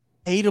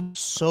hateable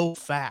so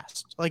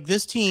fast.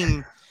 This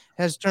team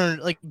has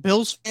turned.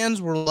 Bills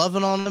fans were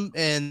loving on them,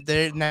 and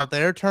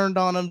they're turned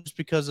on them just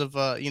because of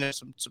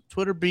some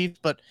Twitter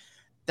beef. But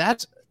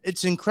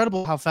it's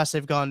incredible how fast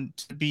they've gone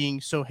to being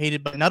so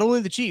hated by not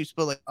only the Chiefs,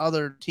 but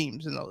other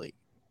teams in the league.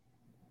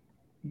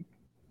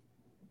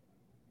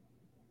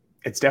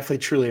 It's definitely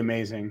truly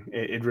amazing.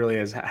 It really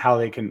is how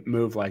they can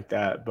move like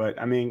that. But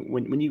I mean,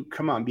 when you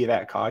come out and be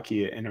that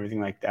cocky and everything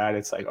like that,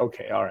 it's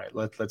okay, all right,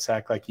 let's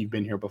act like you've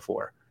been here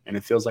before. And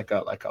it feels like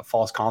a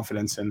false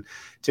confidence. And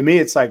to me,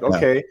 it's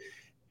okay,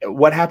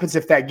 what happens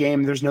if that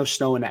game, there's no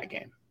snow in that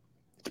game,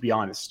 to be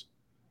honest?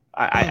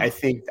 I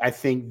think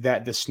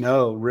that the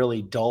snow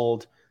really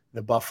dulled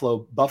the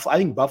Buffalo. I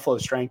think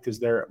Buffalo's strength is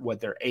their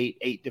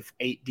eight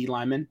D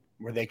linemen,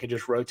 where they could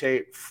just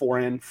rotate 4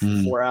 in,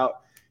 4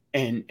 out.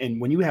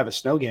 And when you have a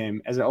snow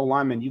game as an O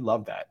lineman, you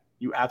love that.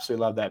 You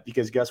absolutely love that,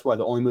 because guess what?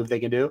 The only move they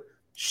can do,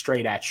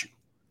 straight at you,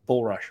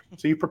 bull rush.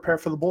 So you prepare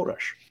for the bull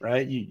rush,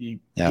 right? You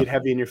get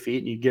heavy in your feet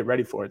and you get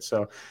ready for it.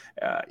 So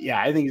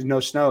I think no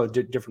snow,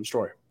 different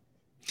story.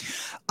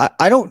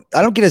 I don't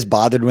get as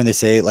bothered when they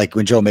say, like,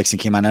 when Joe Mixon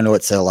came on. I know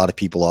it set a lot of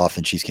people off,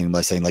 and she's came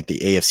by saying like the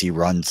AFC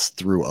runs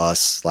through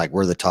us, like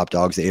we're the top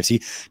dogs. The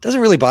AFC doesn't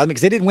really bother me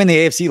because they didn't win the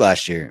AFC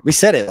last year. We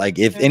said it, like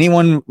if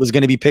anyone was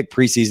going to be picked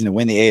preseason to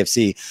win the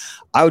AFC,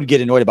 I would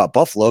get annoyed about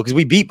Buffalo because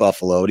we beat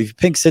Buffalo. If you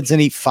pick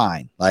Cincinnati,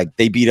 fine, like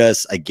they beat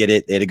us. I get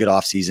it. They had a good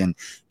offseason.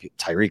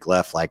 Tyreek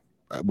left, like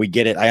we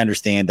get it. I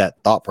understand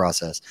that thought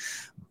process,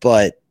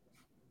 but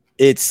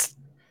it's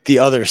the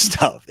other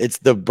stuff. It's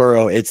the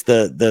Burrow. It's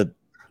the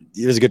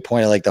it was a good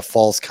point of like the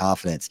false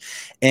confidence.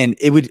 And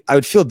I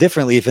would feel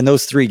differently if in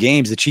those 3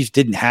 games, the Chiefs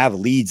didn't have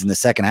leads in the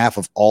second half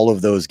of all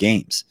of those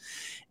games.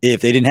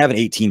 If they didn't have an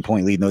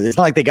 18-point lead, no, it's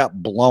not like they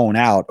got blown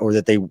out or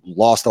that they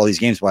lost all these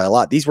games by a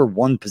lot. These were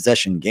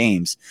 1-possession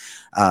games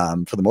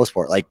for the most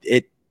part. Like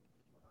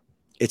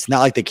it's not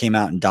like they came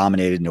out and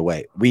dominated in a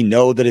way. We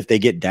know that if they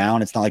get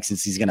down, it's not like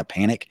since he's going to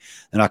panic,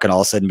 they're not going to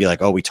all of a sudden be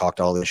like, oh, we talked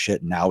all this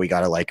shit and now we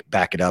got to like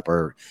back it up,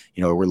 or,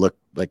 we're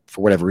like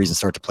for whatever reason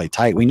start to play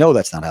tight. We know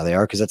that's not how they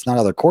are because that's not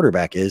how their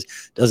quarterback is.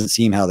 Doesn't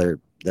seem how their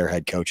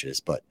head coach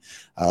is. But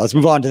let's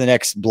move on to the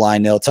next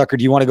blind nil. Tucker,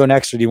 do you want to go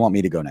next or do you want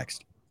me to go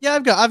next? Yeah,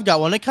 I've got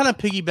one. It kind of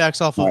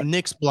piggybacks off of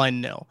Nick's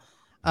blind nil.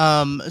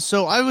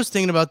 So I was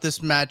thinking about this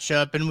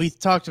matchup, and we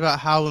talked about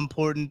how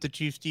important the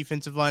Chiefs'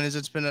 defensive line is.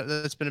 That's been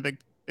a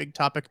big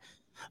topic.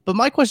 But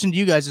my question to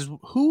you guys is,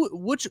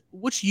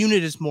 which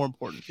unit is more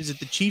important? Is it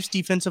the Chiefs'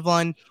 defensive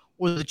line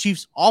or the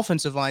Chiefs'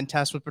 offensive line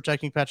tasked with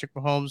protecting Patrick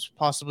Mahomes,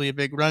 possibly a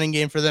big running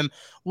game for them?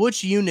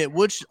 Which unit,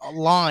 which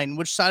line,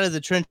 which side of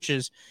the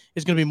trenches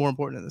is going to be more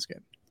important in this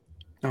game?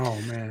 Oh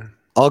man.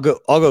 I'll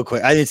go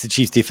quick. I think it's the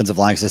Chiefs defensive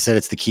line because I said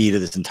it's the key to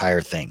this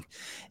entire thing.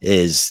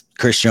 Is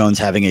Chris Jones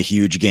having a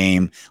huge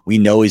game? We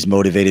know he's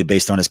motivated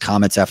based on his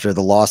comments after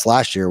the loss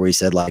last year, where he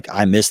said, like,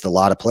 I missed a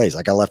lot of plays.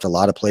 Like I left a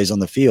lot of plays on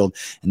the field,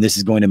 and this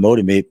is going to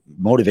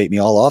motivate me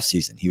all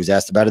offseason. He was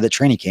asked about it at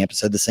training camp and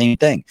said the same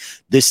thing.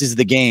 This is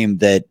the game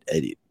that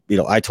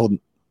I told.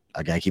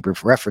 I keep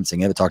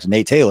referencing it. I talked to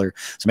Nate Taylor,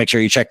 so make sure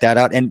you check that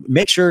out, and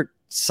make sure.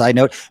 Side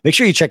note, make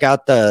sure you check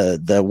out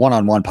the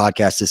one-on-one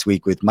podcast this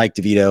week with Mike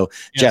DeVito,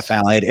 Jeff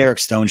Allen, Eric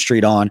Stone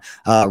Street on.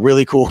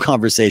 Really cool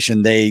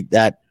conversation.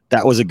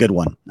 That was a good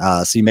one.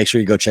 So you make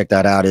sure you go check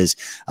that out as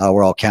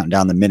we're all counting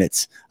down the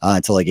minutes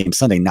until the game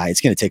Sunday night.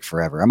 It's going to take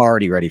forever. I'm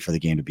already ready for the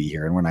game to be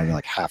here, and we're not even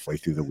like halfway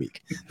through the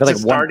week. Like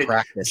one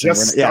practice.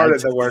 Just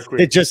started the work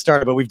week. It just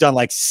started, but we've done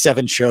like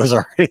 7 shows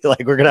already.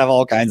 Like we're going to have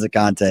all kinds of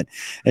content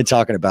and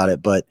talking about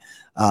it. But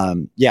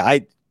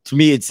to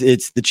me, it's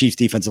the Chiefs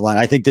defensive line.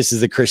 I think this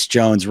is the Chris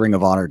Jones Ring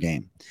of Honor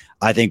game.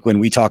 I think when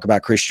we talk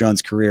about Chris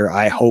Jones' career,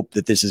 I hope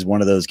that this is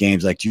one of those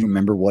games. Like, do you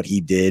remember what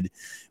he did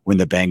when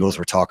the Bengals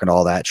were talking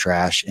all that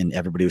trash and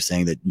everybody was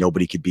saying that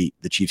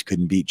the Chiefs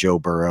couldn't beat Joe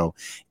Burrow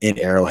in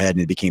Arrowhead,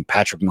 and it became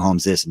Patrick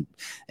Mahomes this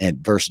and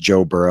versus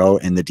Joe Burrow,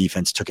 and the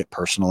defense took it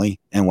personally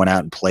and went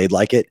out and played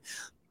like it.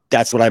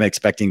 That's what I'm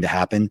expecting to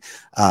happen.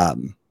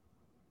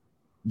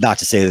 Not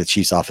to say that the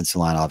Chiefs offensive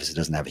line obviously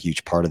doesn't have a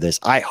huge part of this.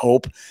 I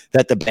hope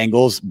that the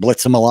Bengals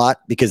blitz him a lot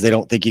because they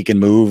don't think he can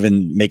move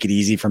and make it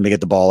easy for him to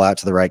get the ball out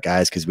to the right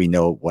guys, because we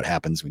know what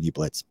happens when you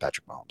blitz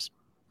Patrick Mahomes.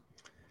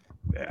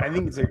 I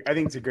think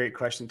it's a great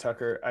question,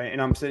 Tucker.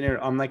 And I'm sitting here,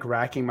 I'm like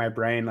racking my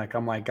brain. Like,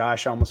 I'm like,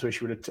 gosh, I almost wish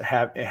you would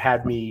have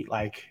had me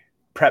like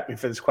prep me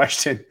for this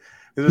question.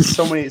 There's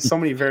so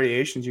many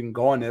variations you can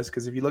go on this.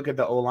 Because if you look at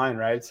the O-line,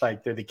 right, it's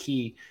like they're the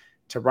key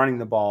to running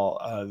the ball,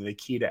 the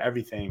key to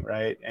everything,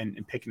 right,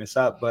 and picking us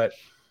up. But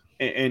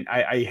and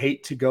I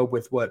hate to go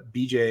with what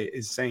BJ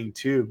is saying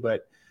too,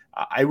 but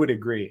I would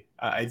agree.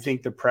 I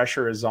think the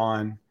pressure is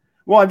on.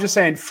 Well, I'm just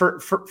saying for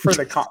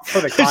the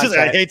content.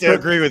 I hate to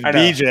agree with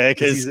BJ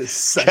because he's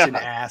such an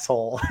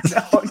asshole.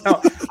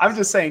 No, I'm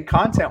just saying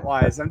content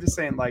wise. I'm just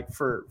saying like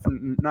for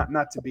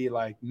not to be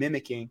like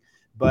mimicking,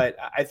 but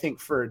I think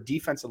for a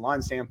defensive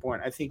line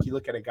standpoint, I think you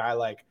look at a guy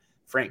like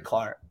Frank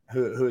Clark,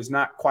 who is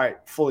not quite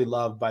fully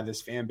loved by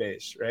this fan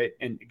base, right?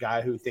 And a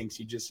guy who thinks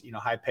he just,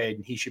 high paid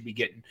and he should be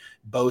getting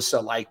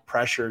Bosa-like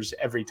pressures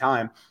every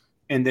time.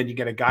 And then you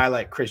get a guy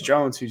like Chris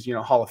Jones, who's,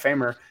 Hall of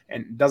Famer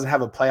and doesn't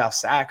have a playoff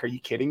sack. Are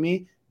you kidding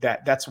me?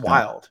 That's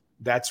wild.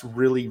 That's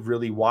really,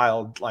 really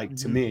wild,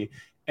 to me.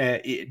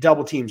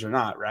 Double teams or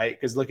not, right?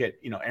 Because look at,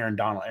 Aaron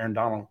Donald. Aaron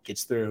Donald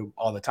gets through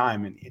all the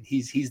time, and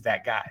he's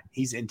that guy.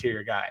 He's the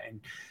interior guy.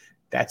 And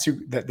that's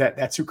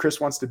who Chris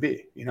wants to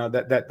be.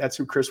 That's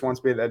who Chris wants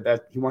to be.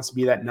 That he wants to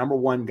be that number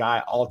one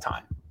guy all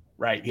time,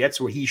 right? That's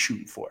what he's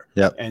shooting for.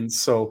 Yep. And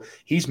so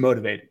he's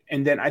motivated.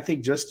 And then I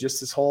think just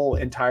this whole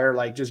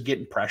entire just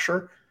getting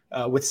pressure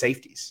with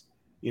safeties.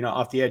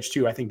 off the edge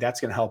too. I think that's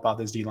going to help out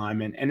this D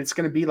lineman. And it's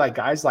going to be like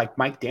guys like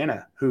Mike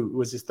Dana, who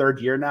was his third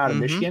year now out of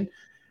Michigan.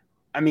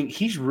 I mean,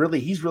 he's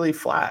really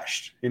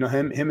flashed.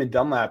 Him and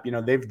Dunlap.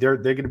 They're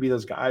going to be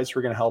those guys who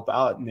are going to help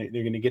out, and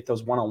they're going to get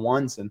those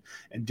one-on-ones and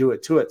do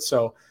it to it.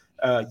 So,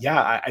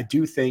 I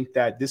do think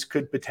that this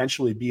could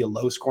potentially be a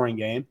low-scoring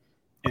game,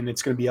 and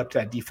it's going to be up to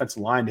that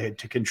defensive line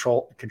to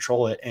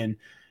control it. And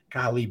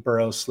golly,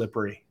 Burrow's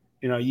slippery.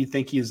 You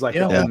think he's like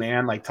an old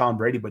man like Tom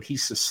Brady, but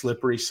he's a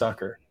slippery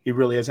sucker. He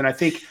really is. And I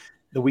think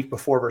the week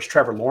before versus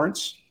Trevor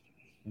Lawrence,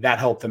 that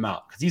helped him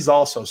out because he's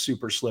also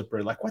super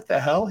slippery. Like, what the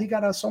hell? He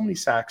got so many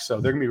sacks,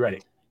 so they're going to be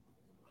ready.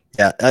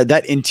 Yeah,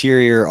 that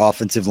interior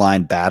offensive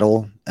line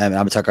battle, and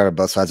I'm talking about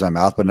both sides of my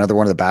mouth, but another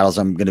one of the battles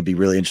I'm going to be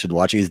really interested in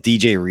watching is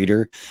DJ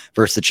Reader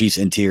versus the Chiefs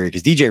interior,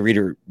 because DJ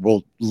Reader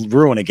will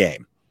ruin a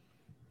game.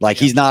 Like,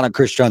 he's not on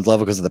Chris Jones'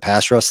 level because of the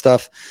pass rush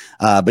stuff,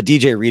 but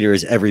DJ Reader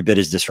is every bit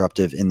as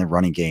disruptive in the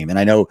running game. And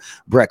I know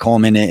Brett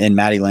Coleman and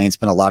Maddie Lane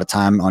spent a lot of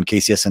time on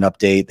KCSN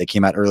Update that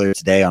came out earlier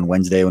today on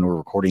Wednesday when we're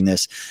recording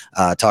this,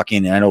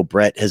 talking. And I know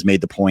Brett has made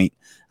the point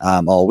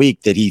all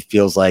week that he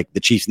feels like the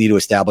Chiefs need to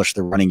establish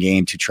the running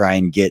game to try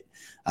and get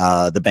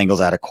the Bengals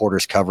out of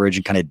quarters coverage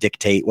and kind of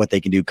dictate what they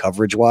can do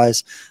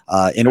coverage-wise.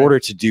 In order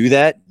to do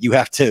that, you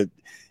have to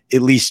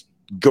at least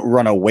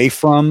run away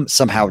from,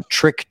 somehow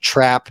trick,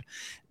 trap.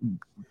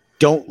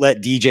 Don't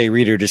let DJ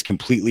Reader just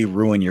completely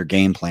ruin your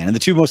game plan. And the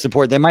two most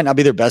important, they might not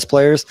be their best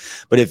players,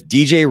 but if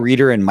DJ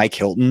Reader and Mike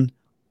Hilton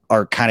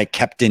are kind of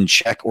kept in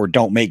check or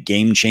don't make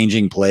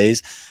game-changing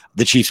plays,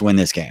 the Chiefs win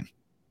this game.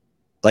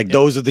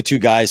 Those are the two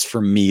guys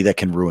for me that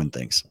can ruin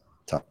things.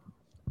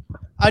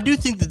 I do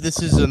think that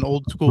this is an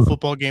old school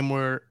football game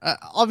where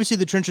obviously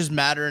the trenches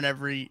matter in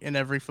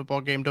every football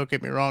game. Don't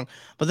get me wrong,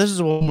 but this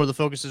is one where the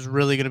focus is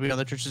really going to be on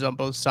the trenches on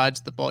both sides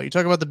of the ball. You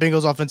talk about the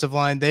Bengals offensive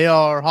line; they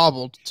are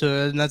hobbled,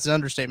 and that's an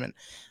understatement.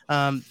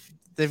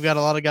 They've got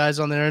a lot of guys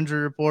on their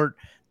injury report.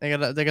 They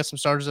got some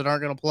starters that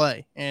aren't going to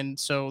play, and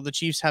so the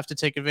Chiefs have to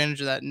take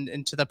advantage of that.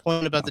 And to that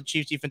point about the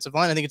Chiefs defensive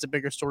line, I think it's a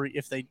bigger story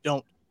if they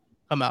don't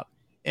come out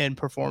and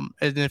perform,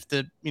 and if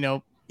the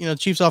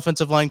Chiefs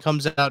offensive line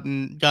comes out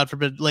and God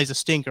forbid lays a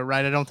stinker,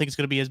 right? I don't think it's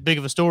going to be as big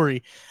of a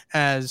story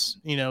as,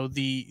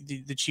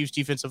 the Chiefs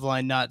defensive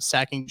line not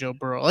sacking Joe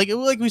Burrow. Like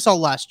we saw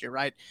last year,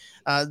 right?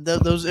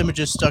 Those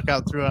images stuck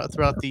out throughout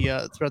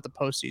the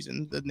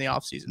postseason and the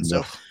offseason.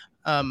 So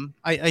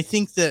I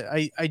think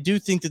that I do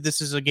think that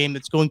this is a game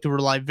that's going to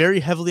rely very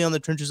heavily on the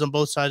trenches on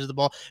both sides of the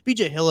ball.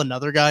 BJ Hill,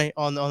 another guy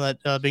on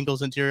that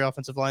Bengals interior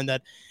offensive line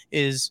that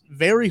is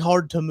very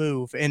hard to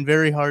move and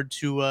very hard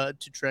to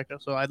trick.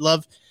 So I'd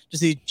love to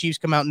see Chiefs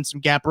come out in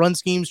some gap run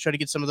schemes, try to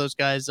get some of those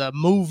guys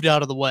moved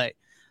out of the way,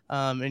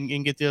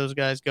 and get those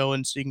guys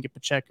going so you can get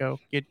Pacheco,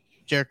 get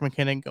Jerick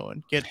McKinnon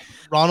going, get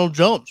Ronald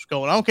Jones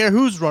going. I don't care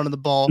who's running the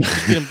ball,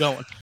 just get him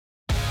going.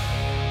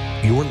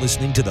 You're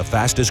listening to the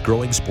fastest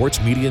growing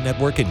sports media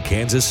network in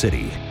Kansas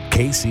City,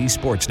 KC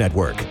Sports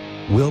Network.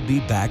 We'll be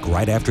back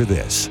right after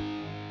this.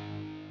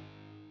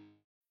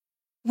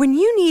 When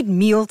you need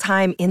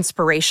mealtime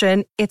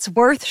inspiration, it's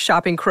worth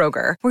shopping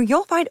Kroger, where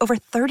you'll find over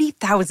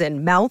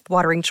 30,000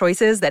 mouth-watering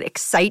choices that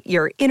excite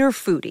your inner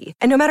foodie.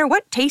 And no matter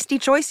what tasty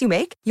choice you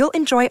make, you'll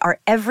enjoy our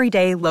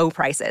everyday low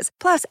prices,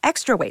 plus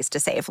extra ways to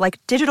save,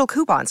 like digital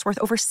coupons worth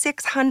over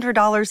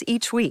 $600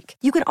 each week.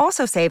 You can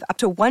also save up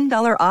to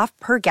 $1 off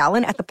per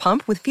gallon at the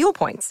pump with fuel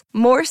points.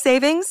 More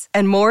savings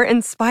and more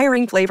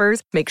inspiring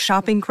flavors make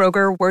shopping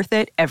Kroger worth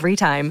it every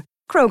time.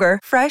 Kroger,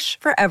 fresh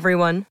for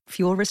everyone.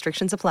 Fuel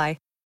restrictions apply.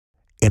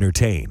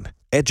 Entertain,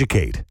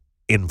 educate,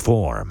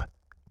 inform.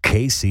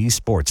 KC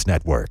Sports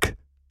Network.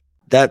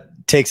 That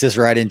takes us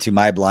right into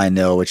my blind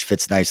no, which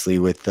fits nicely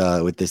with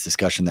this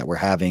discussion that we're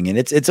having, and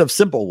it's a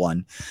simple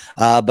one,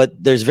 but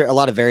there's a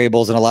lot of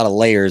variables and a lot of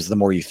layers. The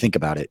more you think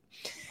about it,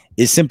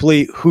 is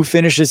simply who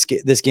finishes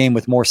this game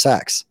with more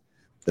sacks,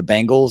 the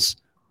Bengals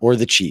or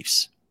the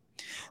Chiefs?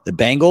 The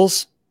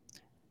Bengals,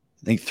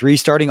 I think 3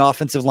 starting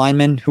offensive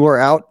linemen who are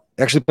out.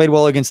 Actually played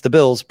well against the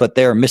Bills, but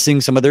they're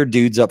missing some of their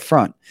dudes up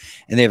front.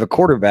 And they have a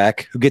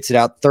quarterback who gets it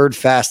out 3rd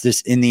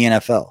fastest in the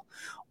NFL.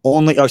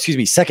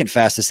 Second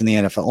fastest in the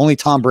NFL. Only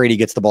Tom Brady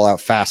gets the ball out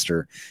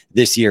faster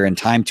this year in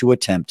time to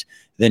attempt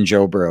than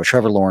Joe Burrow.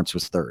 Trevor Lawrence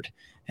was 3rd,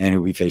 and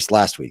who we faced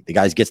last week. The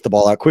guy gets the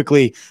ball out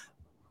quickly,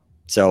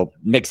 so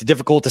makes it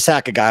difficult to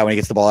sack a guy when he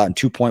gets the ball out in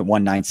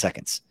 2.19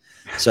 seconds.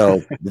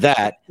 So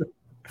that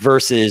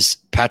versus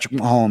Patrick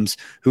Mahomes,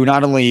 who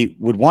not only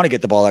would want to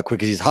get the ball out quick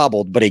because he's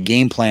hobbled, but a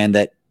game plan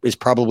that is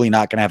probably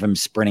not going to have him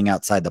sprinting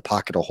outside the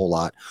pocket a whole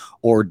lot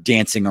or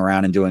dancing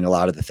around and doing a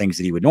lot of the things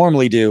that he would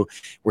normally do,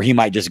 where he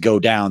might just go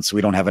down. So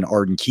we don't have an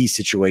Arden Key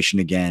situation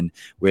again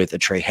with a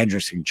Trey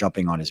Hendrickson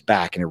jumping on his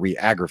back and it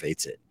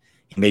re-aggravates it.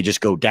 He may just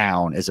go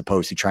down as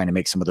opposed to trying to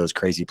make some of those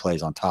crazy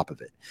plays on top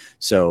of it.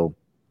 So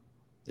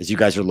as you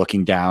guys are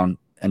looking down,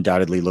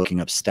 undoubtedly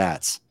looking up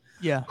stats,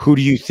 who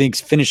do you think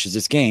finishes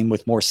this game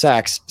with more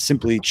sacks,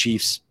 simply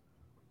Chiefs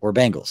or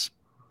Bengals?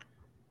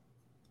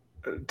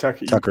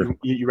 Tucker.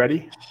 You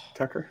ready,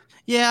 Tucker?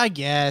 Yeah, I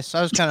guess.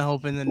 I was kind of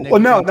hoping that Nick. Well,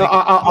 no,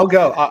 I'll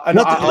go.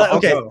 I'll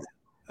okay. go.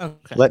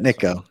 Okay. Let Nick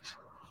go.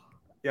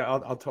 Yeah,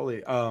 I'll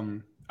totally.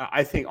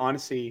 I think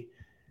honestly,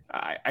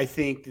 I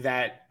think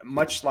that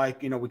much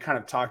like we kind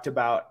of talked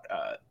about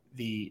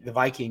the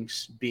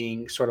Vikings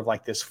being sort of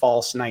like this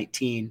false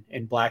 19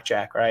 in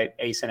blackjack, right?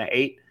 Ace and an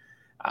 8.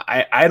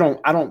 I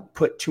don't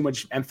put too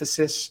much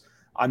emphasis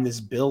on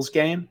this Bills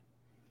game,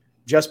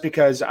 just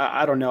because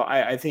I don't know.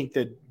 I think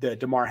that the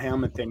Damar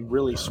Hamlin thing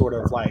really sort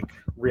of like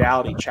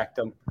reality checked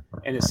them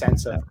in a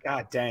sense of,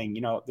 God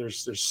dang,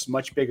 there's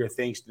much bigger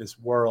things to this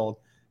world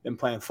than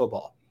playing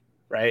football.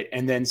 Right.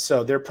 And then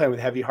so they're playing with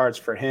heavy hearts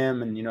for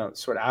him and,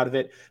 sort of out of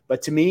it.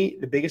 But to me,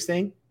 the biggest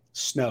thing,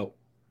 snow.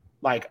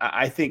 Like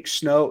I think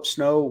snow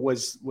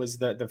was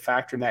the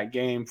factor in that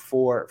game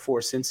for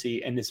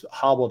Cincy and this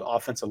hobbled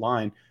offensive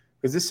line.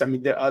 Because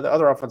the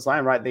other offensive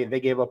line, right? They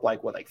gave up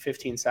like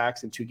 15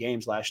 sacks in 2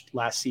 games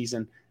last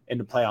season in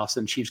the playoffs,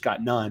 and the Chiefs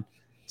got none.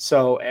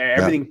 So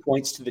everything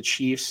points to the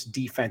Chiefs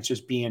defense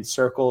just being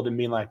circled and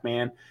being like,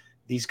 man,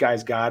 these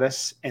guys got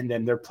us. And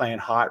then they're playing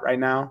hot right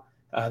now.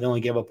 They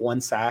only gave up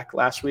 1 sack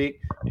last week.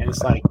 And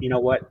it's like, you know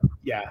what?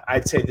 Yeah,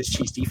 I'd say this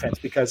Chiefs defense,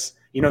 because,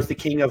 the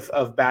king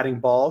of batting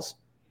balls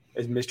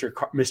is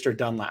Mr.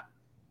 Dunlap.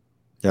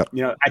 Yep.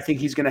 I think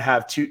he's going to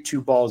have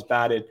two balls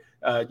batted.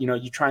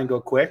 You try and go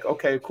quick.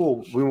 Okay,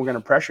 cool. We were going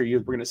to pressure you.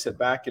 We're going to sit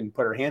back and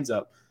put our hands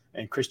up.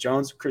 And Chris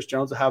Jones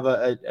will have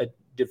a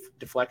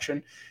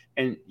deflection.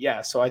 And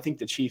yeah, so I think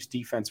the Chiefs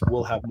defense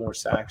will have more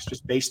sacks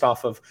just based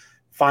off of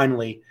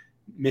finally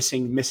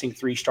missing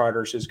 3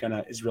 starters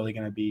is really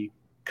going to be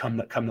come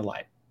to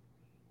light.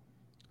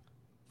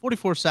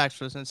 44 sacks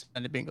for the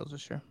Cincinnati Bengals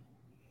this year.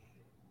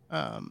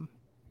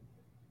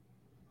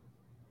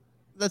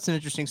 That's an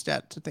interesting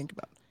stat to think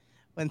about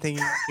when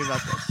thinking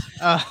about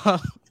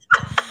this.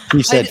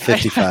 You said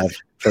 55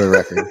 for the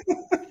record.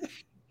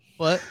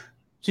 What?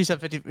 She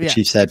said 50. Yeah.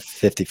 She said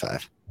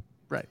 55.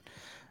 Right.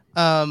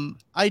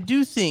 I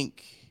do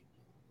think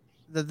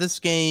that this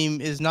game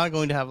is not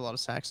going to have a lot of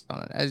sacks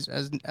on it.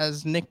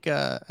 As Nick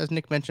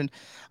mentioned,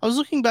 I was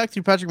looking back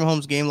through Patrick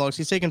Mahomes' game logs.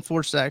 He's taken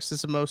 4 sacks.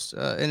 That's the most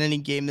in any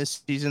game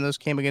this season. Those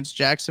came against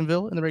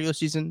Jacksonville in the regular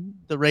season,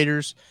 the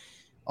Raiders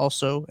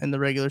also in the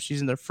regular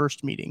season, their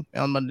first meeting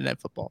on Monday Night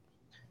Football.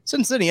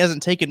 Since then, he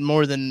hasn't taken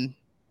more than,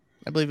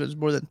 I believe it was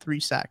more than 3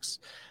 sacks.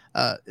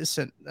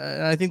 And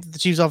I think that the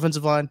Chiefs'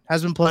 offensive line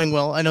has been playing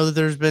well. I know that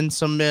there's been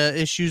some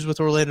issues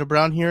with Orlando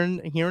Brown here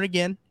and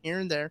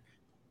there.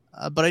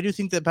 But I do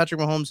think that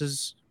Patrick Mahomes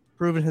has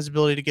proven his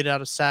ability to get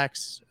out of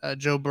sacks.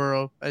 Joe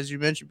Burrow, as you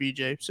mentioned,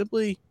 BJ,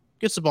 simply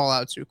gets the ball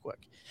out too quick.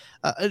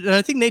 And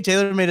I think Nate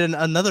Taylor made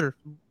another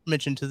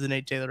mention to the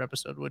Nate Taylor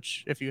episode,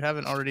 which if you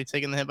haven't already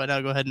taken the hint by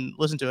now, go ahead and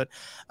listen to it.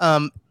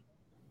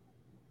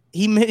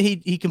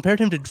 He compared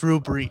him to Drew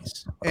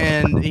Brees,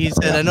 and he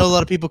said, I know a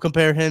lot of people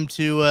compare him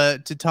to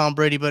Tom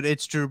Brady, but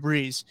it's Drew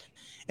Brees.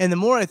 And the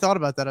more I thought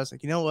about that, I was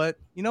like, you know what,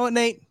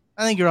 Nate?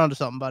 I think you're onto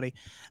something, buddy.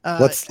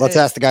 Let's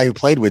ask the guy who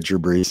played with Drew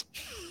Brees.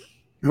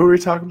 Who are we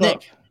talking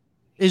about? Nick,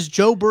 is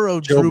Joe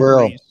Burrow Drew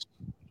Brees?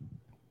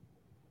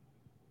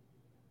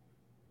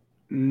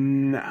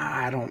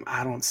 I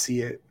don't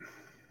see it.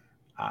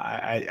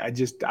 I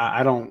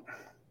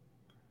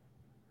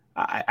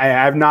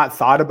have not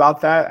thought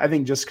about that. I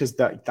think just because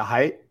the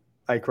height,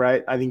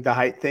 right? I think the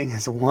height thing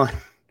is one,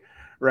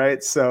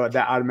 right? So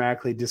that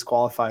automatically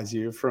disqualifies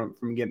you from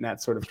getting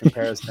that sort of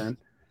comparison.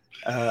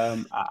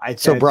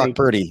 Brock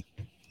Purdy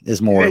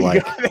is more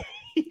like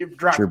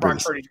Brock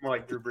Purdy's more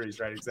like Drew Brees,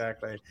 right?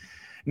 Exactly.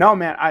 No,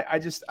 man. I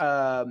just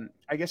I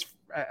guess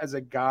as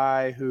a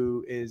guy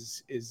who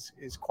is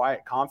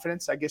quiet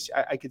confidence, I guess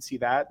I could see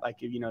that. Like,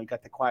 you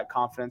got the quiet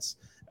confidence,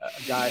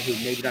 a guy who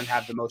maybe doesn't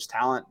have the most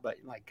talent, but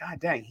like, God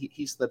dang,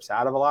 he slips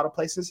out of a lot of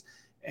places,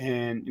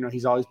 and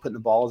he's always putting the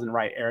balls in the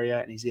right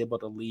area, and he's able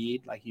to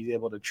lead, like he's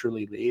able to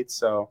truly lead.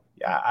 So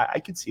yeah, I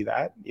could see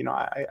that.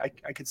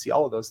 I could see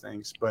all of those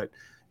things, but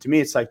to me,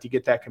 it's like to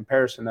get that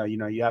comparison, though,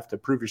 you have to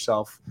prove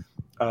yourself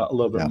a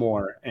little bit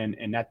more,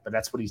 but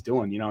that's what he's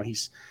doing.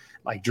 He's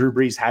like Drew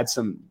Brees had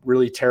some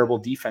really terrible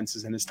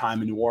defenses in his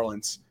time in New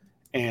Orleans,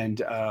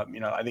 and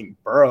I think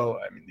Burrow,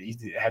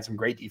 he had some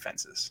great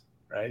defenses.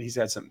 Right, he's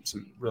had some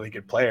really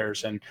good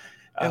players, and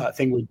the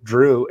thing with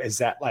Drew is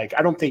that, like,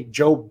 I don't think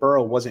Joe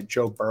Burrow wasn't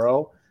Joe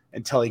Burrow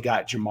until he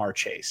got Jamar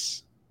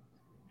Chase,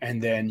 and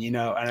then and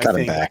I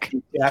think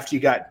after you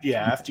got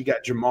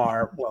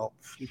Jamar, well,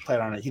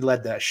 he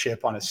led that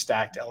ship on a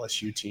stacked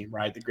LSU team,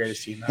 right, the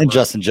greatest team ever. And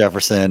Justin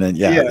Jefferson,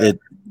 and and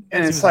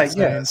it's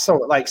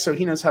like so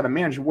he knows how to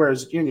manage.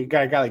 Whereas you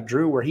got a guy like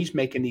Drew, where he's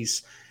making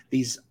these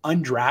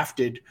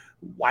undrafted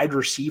wide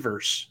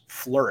receivers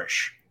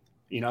flourish.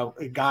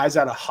 Guys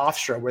out of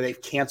Hofstra, where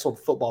they've canceled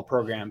football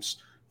programs,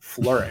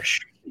 flourish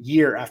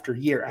year after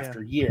year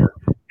after year.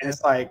 And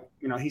it's like,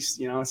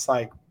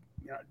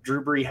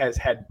 Drew Brees has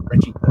had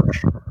Reggie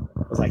Bush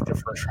was like their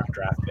first round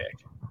draft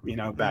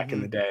pick, back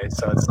in the day.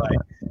 So it's like,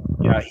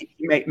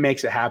 he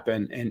makes it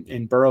happen.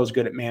 And Burrow's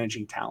good at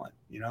managing talent.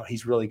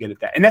 He's really good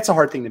at that. And that's a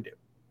hard thing to do.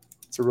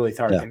 It's a really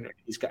hard thing to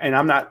do. And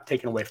I'm not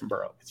taking away from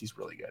Burrow because he's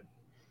really good.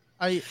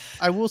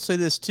 I will say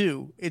this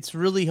too. It's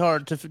really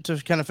hard to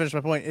kind of finish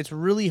my point. It's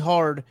really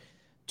hard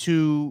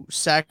to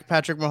sack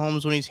Patrick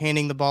Mahomes when he's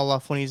handing the ball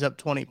off when he's up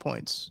 20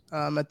 points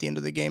at the end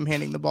of the game,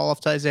 handing the ball off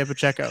to Isaiah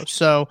Pacheco.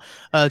 So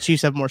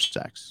Chiefs have more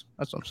sacks.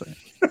 That's what I'm saying.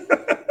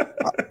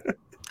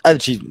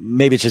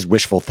 Maybe it's just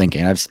wishful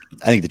thinking. I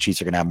think the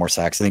Chiefs are going to have more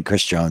sacks. I think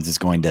Chris Jones is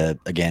going to,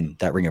 again,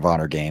 that Ring of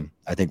Honor game.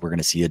 I think we're going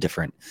to see a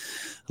different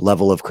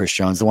level of Chris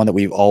Jones, the one that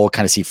we all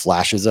kind of see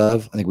flashes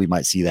of. I think we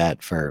might see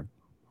that for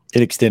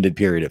an extended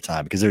period of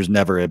time, because there's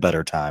never a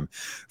better time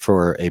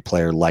for a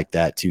player like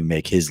that to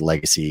make his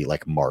legacy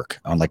like mark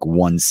on like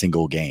one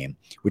single game,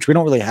 which we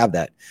don't really have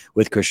that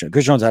with Christian.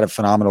 Chris Jones had a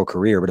phenomenal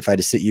career, but if I had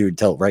to sit you and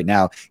tell right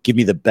now, give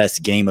me the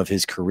best game of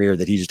his career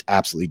that he just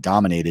absolutely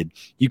dominated,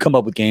 you come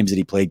up with games that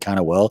he played kind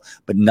of well,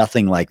 but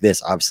nothing like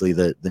this. Obviously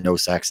the no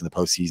sacks in the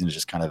postseason is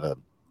just kind of a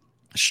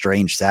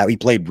strange stat. He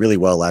played really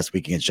well last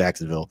week against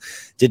Jacksonville,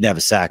 didn't have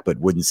a sack, but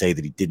wouldn't say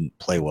that he didn't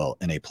play well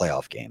in a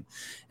playoff game.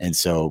 And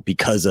so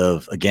because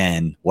of,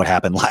 again, what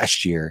happened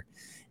last year,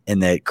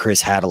 and that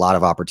Chris had a lot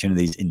of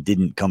opportunities and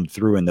didn't come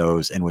through in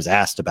those, and was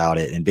asked about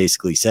it and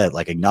basically said,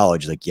 like,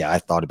 acknowledged, like, yeah, I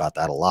thought about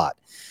that a lot.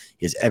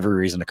 He has every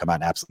reason to come out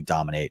and absolutely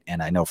dominate.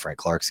 And I know Frank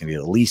Clark's going to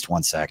be at least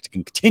one sack to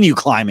continue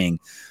climbing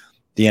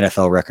the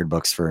NFL record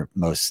books for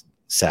most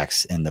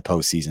sacks in the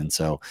postseason.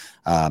 So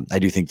I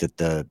do think that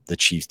the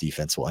Chiefs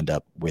defense will end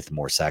up with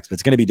more sacks, but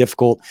it's going to be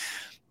difficult.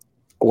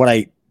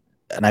 I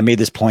made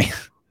this point,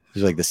 it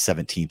was like the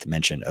 17th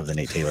mention of the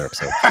Nate Taylor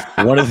episode.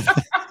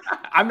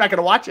 I'm not going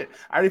to watch it.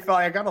 I already felt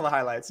like I got all the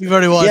highlights. You've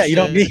already watched it. Yeah, you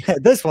don't need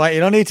at this point. You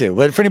don't need to.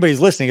 But for anybody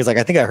who's listening, it's like,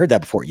 I think I heard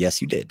that before. Yes,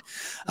 you did.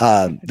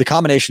 The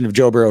combination of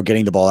Joe Burrow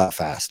getting the ball out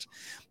fast,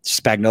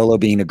 Spagnuolo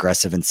being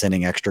aggressive and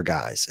sending extra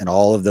guys, and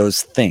all of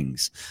those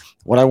things.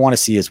 What I want to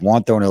see is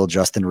Juan Thornhill,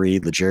 Justin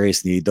Reed,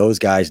 L'Jarius Sneed, those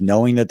guys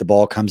knowing that the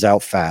ball comes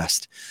out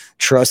fast.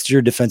 Trust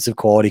your defensive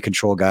quality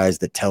control guys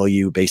that tell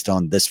you, based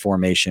on this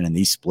formation and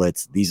these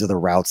splits, these are the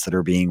routes that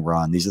are being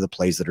run. These are the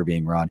plays that are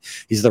being run.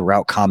 These are the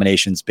route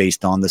combinations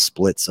based on the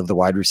splits of the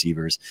wide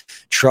receivers.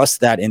 Trust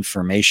that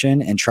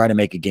information and try to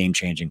make a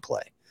game-changing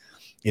play.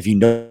 If you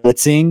know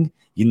blitzing,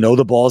 you know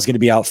the ball is going to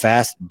be out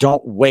fast.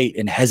 Don't wait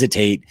and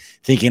hesitate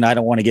thinking, I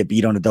don't want to get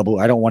beat on a double.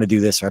 I don't want to do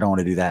this or I don't want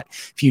to do that.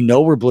 If you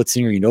know we're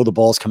blitzing, or you know the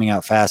ball is coming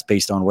out fast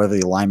based on whether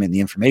the alignment and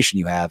the information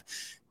you have,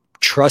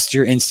 trust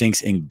your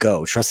instincts and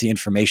go. Trust the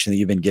information that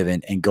you've been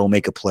given and go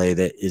make a play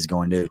that is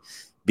going to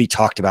be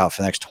talked about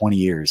for the next 20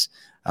 years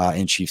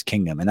in Chiefs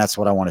Kingdom. And that's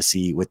what I want to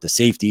see with the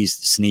safeties,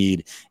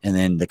 Sneed, and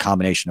then the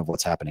combination of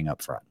what's happening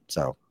up front.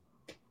 So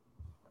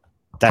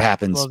that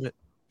happens. Love it.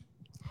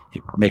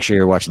 Make sure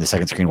you're watching the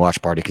second screen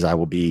watch party, because I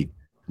will be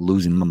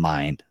losing my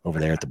mind over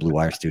there at the Blue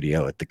Wire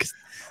studio at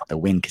the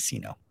Wynn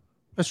Casino.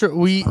 That's true.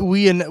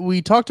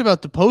 We talked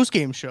about the post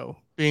game show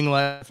being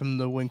live from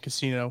the Wynn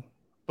Casino,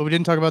 but we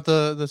didn't talk about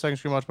the second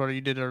screen watch party. You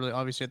did earlier,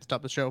 obviously, at the top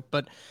of the show,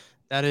 but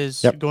that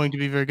is going to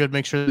be very good.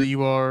 Make sure that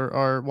you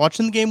are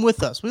watching the game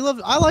with us.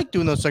 I like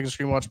doing those second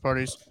screen watch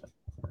parties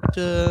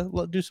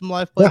to do some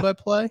live play by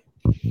play,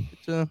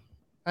 to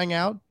hang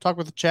out, talk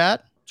with the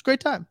chat. It's a great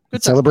time.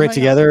 Good time. Celebrate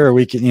together, or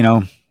we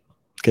can,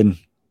 can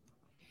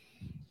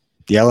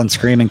yell and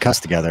scream and cuss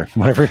together,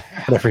 whatever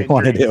you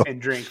want to do.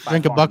 And drink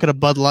a bucket of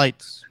Bud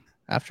Lights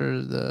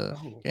after the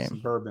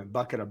game. Some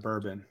bucket of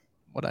bourbon.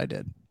 What I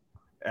did.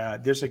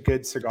 There's a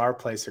good cigar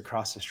place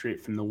across the street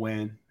from the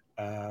Wynn.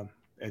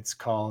 It's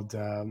called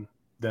the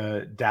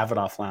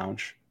Davidoff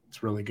Lounge.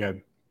 It's really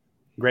good.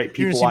 Great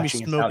people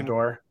watching. It's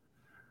outdoor.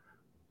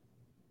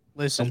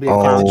 Listen,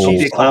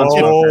 don't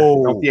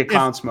be a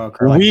clown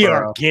smoker. Like we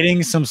Burrow. are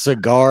getting some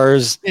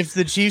cigars. If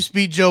the Chiefs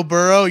beat Joe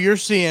Burrow, you're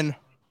seeing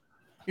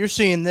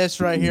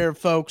this right here,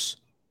 folks.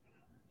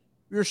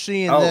 You're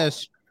seeing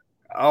this.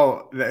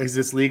 Oh, is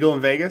this legal in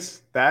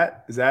Vegas?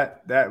 Is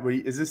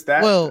this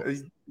that? Well,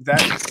 is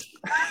that?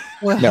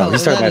 No,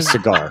 he's talking about a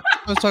cigar.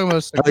 I was talking about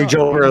a cigar. I think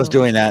Joe Burrow's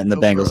doing that in the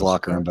Bengals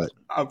locker room, but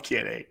I'm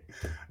kidding.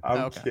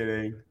 I'm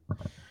kidding.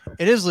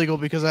 It is legal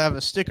because I have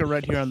a sticker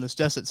right here on this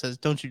desk that says,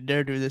 "Don't you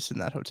dare do this in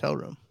that hotel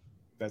room."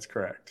 That's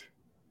correct.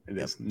 It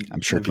is. I'm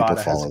sure Nevada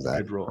people follow has that.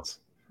 Good rules.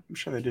 I'm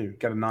sure they do.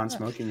 Got a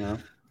non-smoking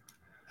room.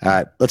 All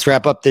right, let's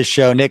wrap up this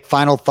show. Nick,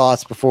 final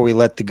thoughts before we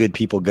let the good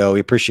people go. We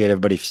appreciate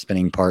everybody for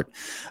spending part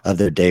of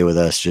their day with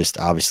us, just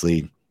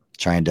obviously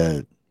trying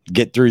to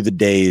get through the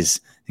days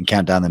and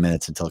count down the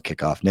minutes until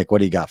kickoff. Nick, what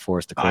do you got for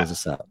us to close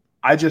us out?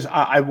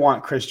 I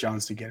want Chris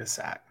Jones to get a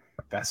sack.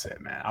 That's it,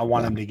 man. I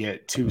want him to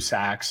get 2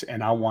 sacks,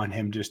 and I want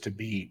him just to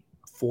be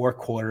 4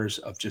 quarters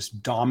of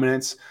just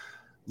dominance.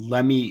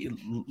 Let me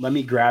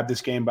grab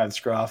this game by the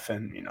scruff,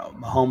 and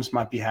Mahomes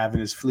might be having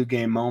his flu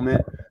game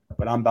moment,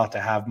 but I'm about to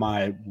have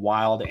my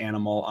wild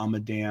animal. I'm a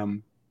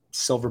damn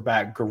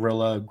silverback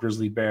gorilla,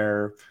 grizzly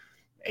bear,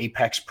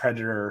 apex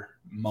predator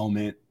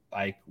moment,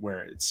 like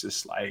where it's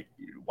just like,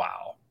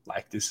 wow,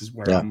 like this is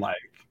where I'm like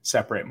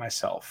separate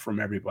myself from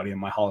everybody in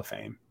my Hall of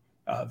Fame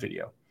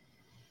video.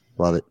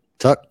 Love it.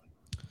 Tuck.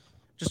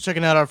 Just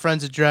checking out our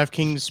friends at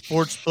DraftKings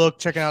Sportsbook,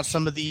 checking out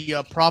some of the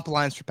prop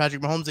lines for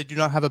Patrick Mahomes. They do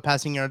not have a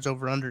passing yards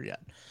over-under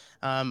yet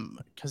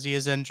because he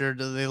is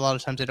injured. A lot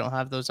of times they don't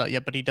have those out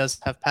yet, but he does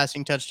have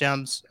passing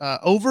touchdowns.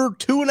 Over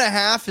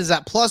 2.5 is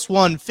at plus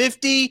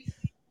 150.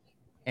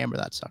 Hammer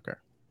that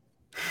sucker.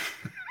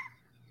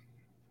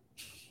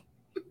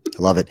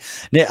 I love it.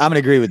 Nick, I'm going to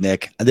agree with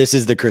Nick. This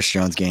is the Chris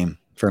Jones game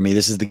for me.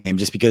 This is the game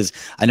just because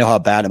I know how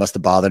bad it must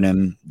have bothered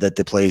him that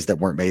the plays that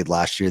weren't made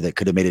last year that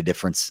could have made a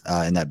difference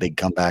in that big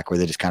comeback where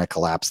they just kind of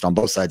collapsed on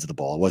both sides of the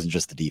ball. It wasn't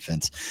just the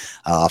defense.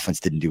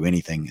 Offense didn't do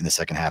anything in the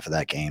second half of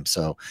that game.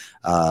 So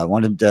I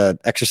wanted him to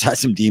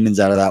exercise some demons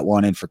out of that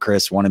one. And for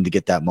Chris, want him to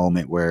get that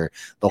moment where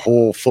the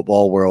whole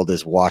football world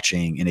is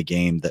watching in a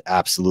game that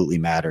absolutely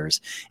matters.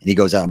 And he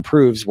goes out and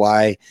proves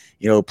why,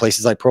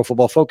 places like Pro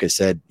Football Focus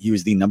said he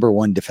was the number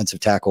one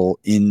defensive tackle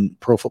in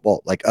pro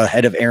football, like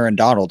ahead of Aaron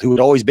Donald, who had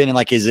always been in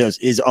like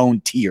his own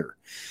tier.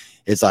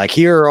 It's like,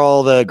 here are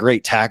all the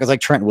great tackles,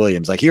 like Trent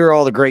Williams, like here are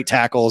all the great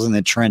tackles, and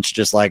then Trent's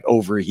just like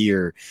over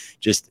here,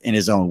 just in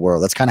his own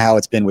world. That's kind of how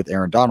it's been with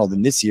Aaron Donald.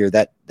 And this year,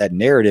 that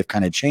narrative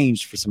kind of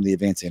changed for some of the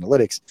advanced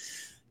analytics.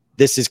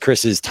 This is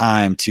Chris's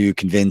time to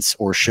convince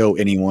or show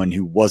anyone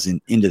who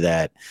wasn't into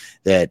that,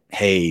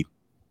 hey,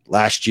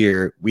 last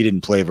year we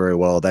didn't play very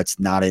well. That's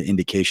not an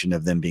indication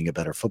of them being a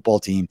better football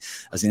team.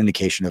 That's an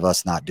indication of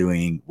us not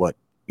doing what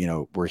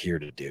we're here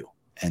to do.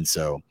 And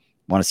so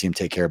want to see him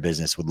take care of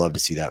business. Would love to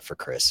see that for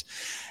Chris.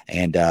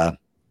 And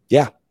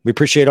we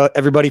appreciate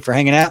everybody for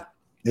hanging out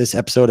this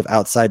episode of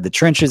Outside the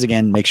Trenches.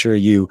 Again, make sure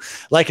you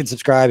like and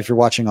subscribe if you're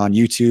watching on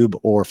YouTube,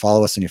 or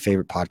follow us on your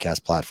favorite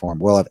podcast platform.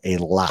 We'll have a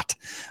lot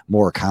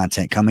more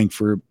content coming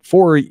for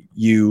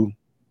you,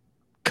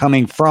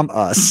 coming from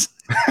us,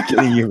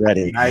 getting you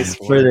ready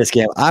for this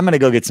game. I'm going to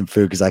go get some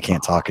food because I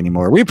can't talk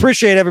anymore. We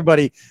appreciate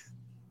everybody.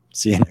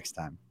 See you next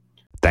time.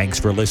 Thanks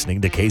for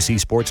listening to KC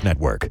Sports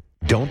Network.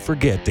 Don't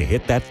forget to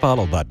hit that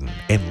follow button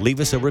and leave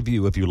us a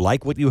review if you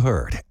like what you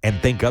heard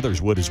and think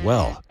others would as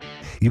well.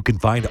 You can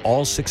find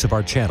all 6 of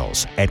our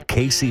channels at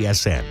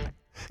KCSN,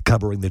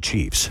 covering the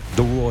Chiefs,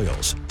 the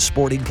Royals,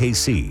 Sporting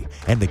KC,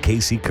 and the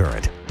KC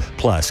Current,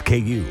 plus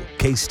KU,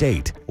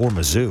 K-State, or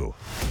Mizzou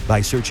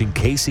by searching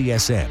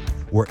KCSN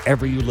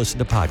wherever you listen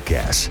to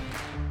podcasts.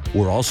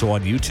 We're also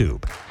on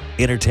YouTube.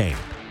 Entertain,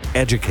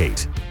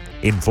 educate,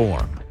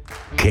 inform.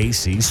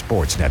 KC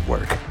Sports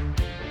Network.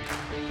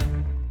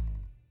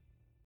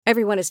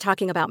 Everyone is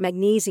talking about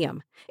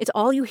magnesium. It's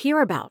all you hear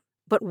about.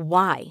 But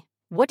why?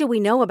 What do we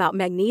know about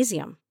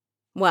magnesium?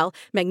 Well,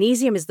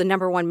 magnesium is the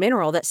number one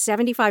mineral that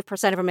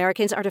 75% of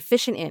Americans are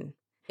deficient in.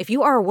 If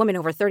you are a woman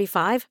over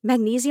 35,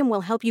 magnesium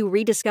will help you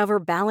rediscover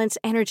balance,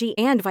 energy,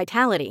 and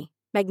vitality.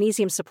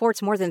 Magnesium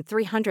supports more than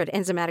 300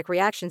 enzymatic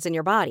reactions in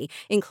your body,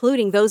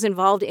 including those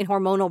involved in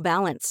hormonal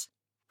balance.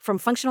 From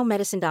functional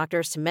medicine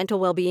doctors to mental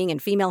well-being and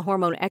female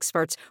hormone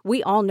experts,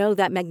 we all know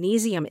that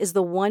magnesium is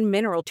the one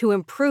mineral to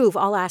improve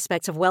all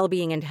aspects of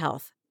well-being and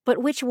health. But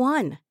which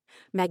one?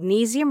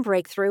 Magnesium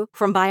Breakthrough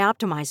from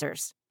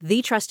Bioptimizers,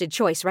 the trusted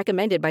choice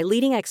recommended by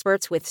leading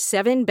experts with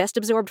 7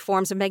 best-absorbed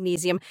forms of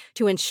magnesium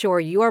to ensure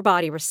your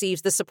body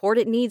receives the support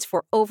it needs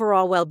for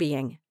overall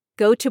well-being.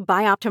 Go to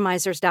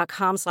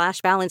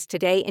bioptimizers.com/balance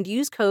today and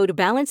use code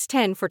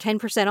BALANCE10 for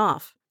 10%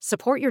 off.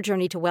 Support your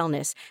journey to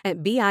wellness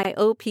at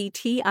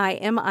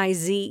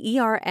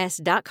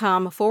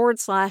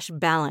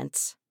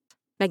bioptimizers.com/balance.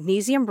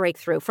 Magnesium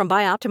Breakthrough from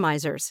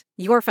Bioptimizers,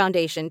 your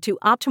foundation to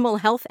optimal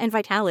health and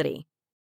vitality.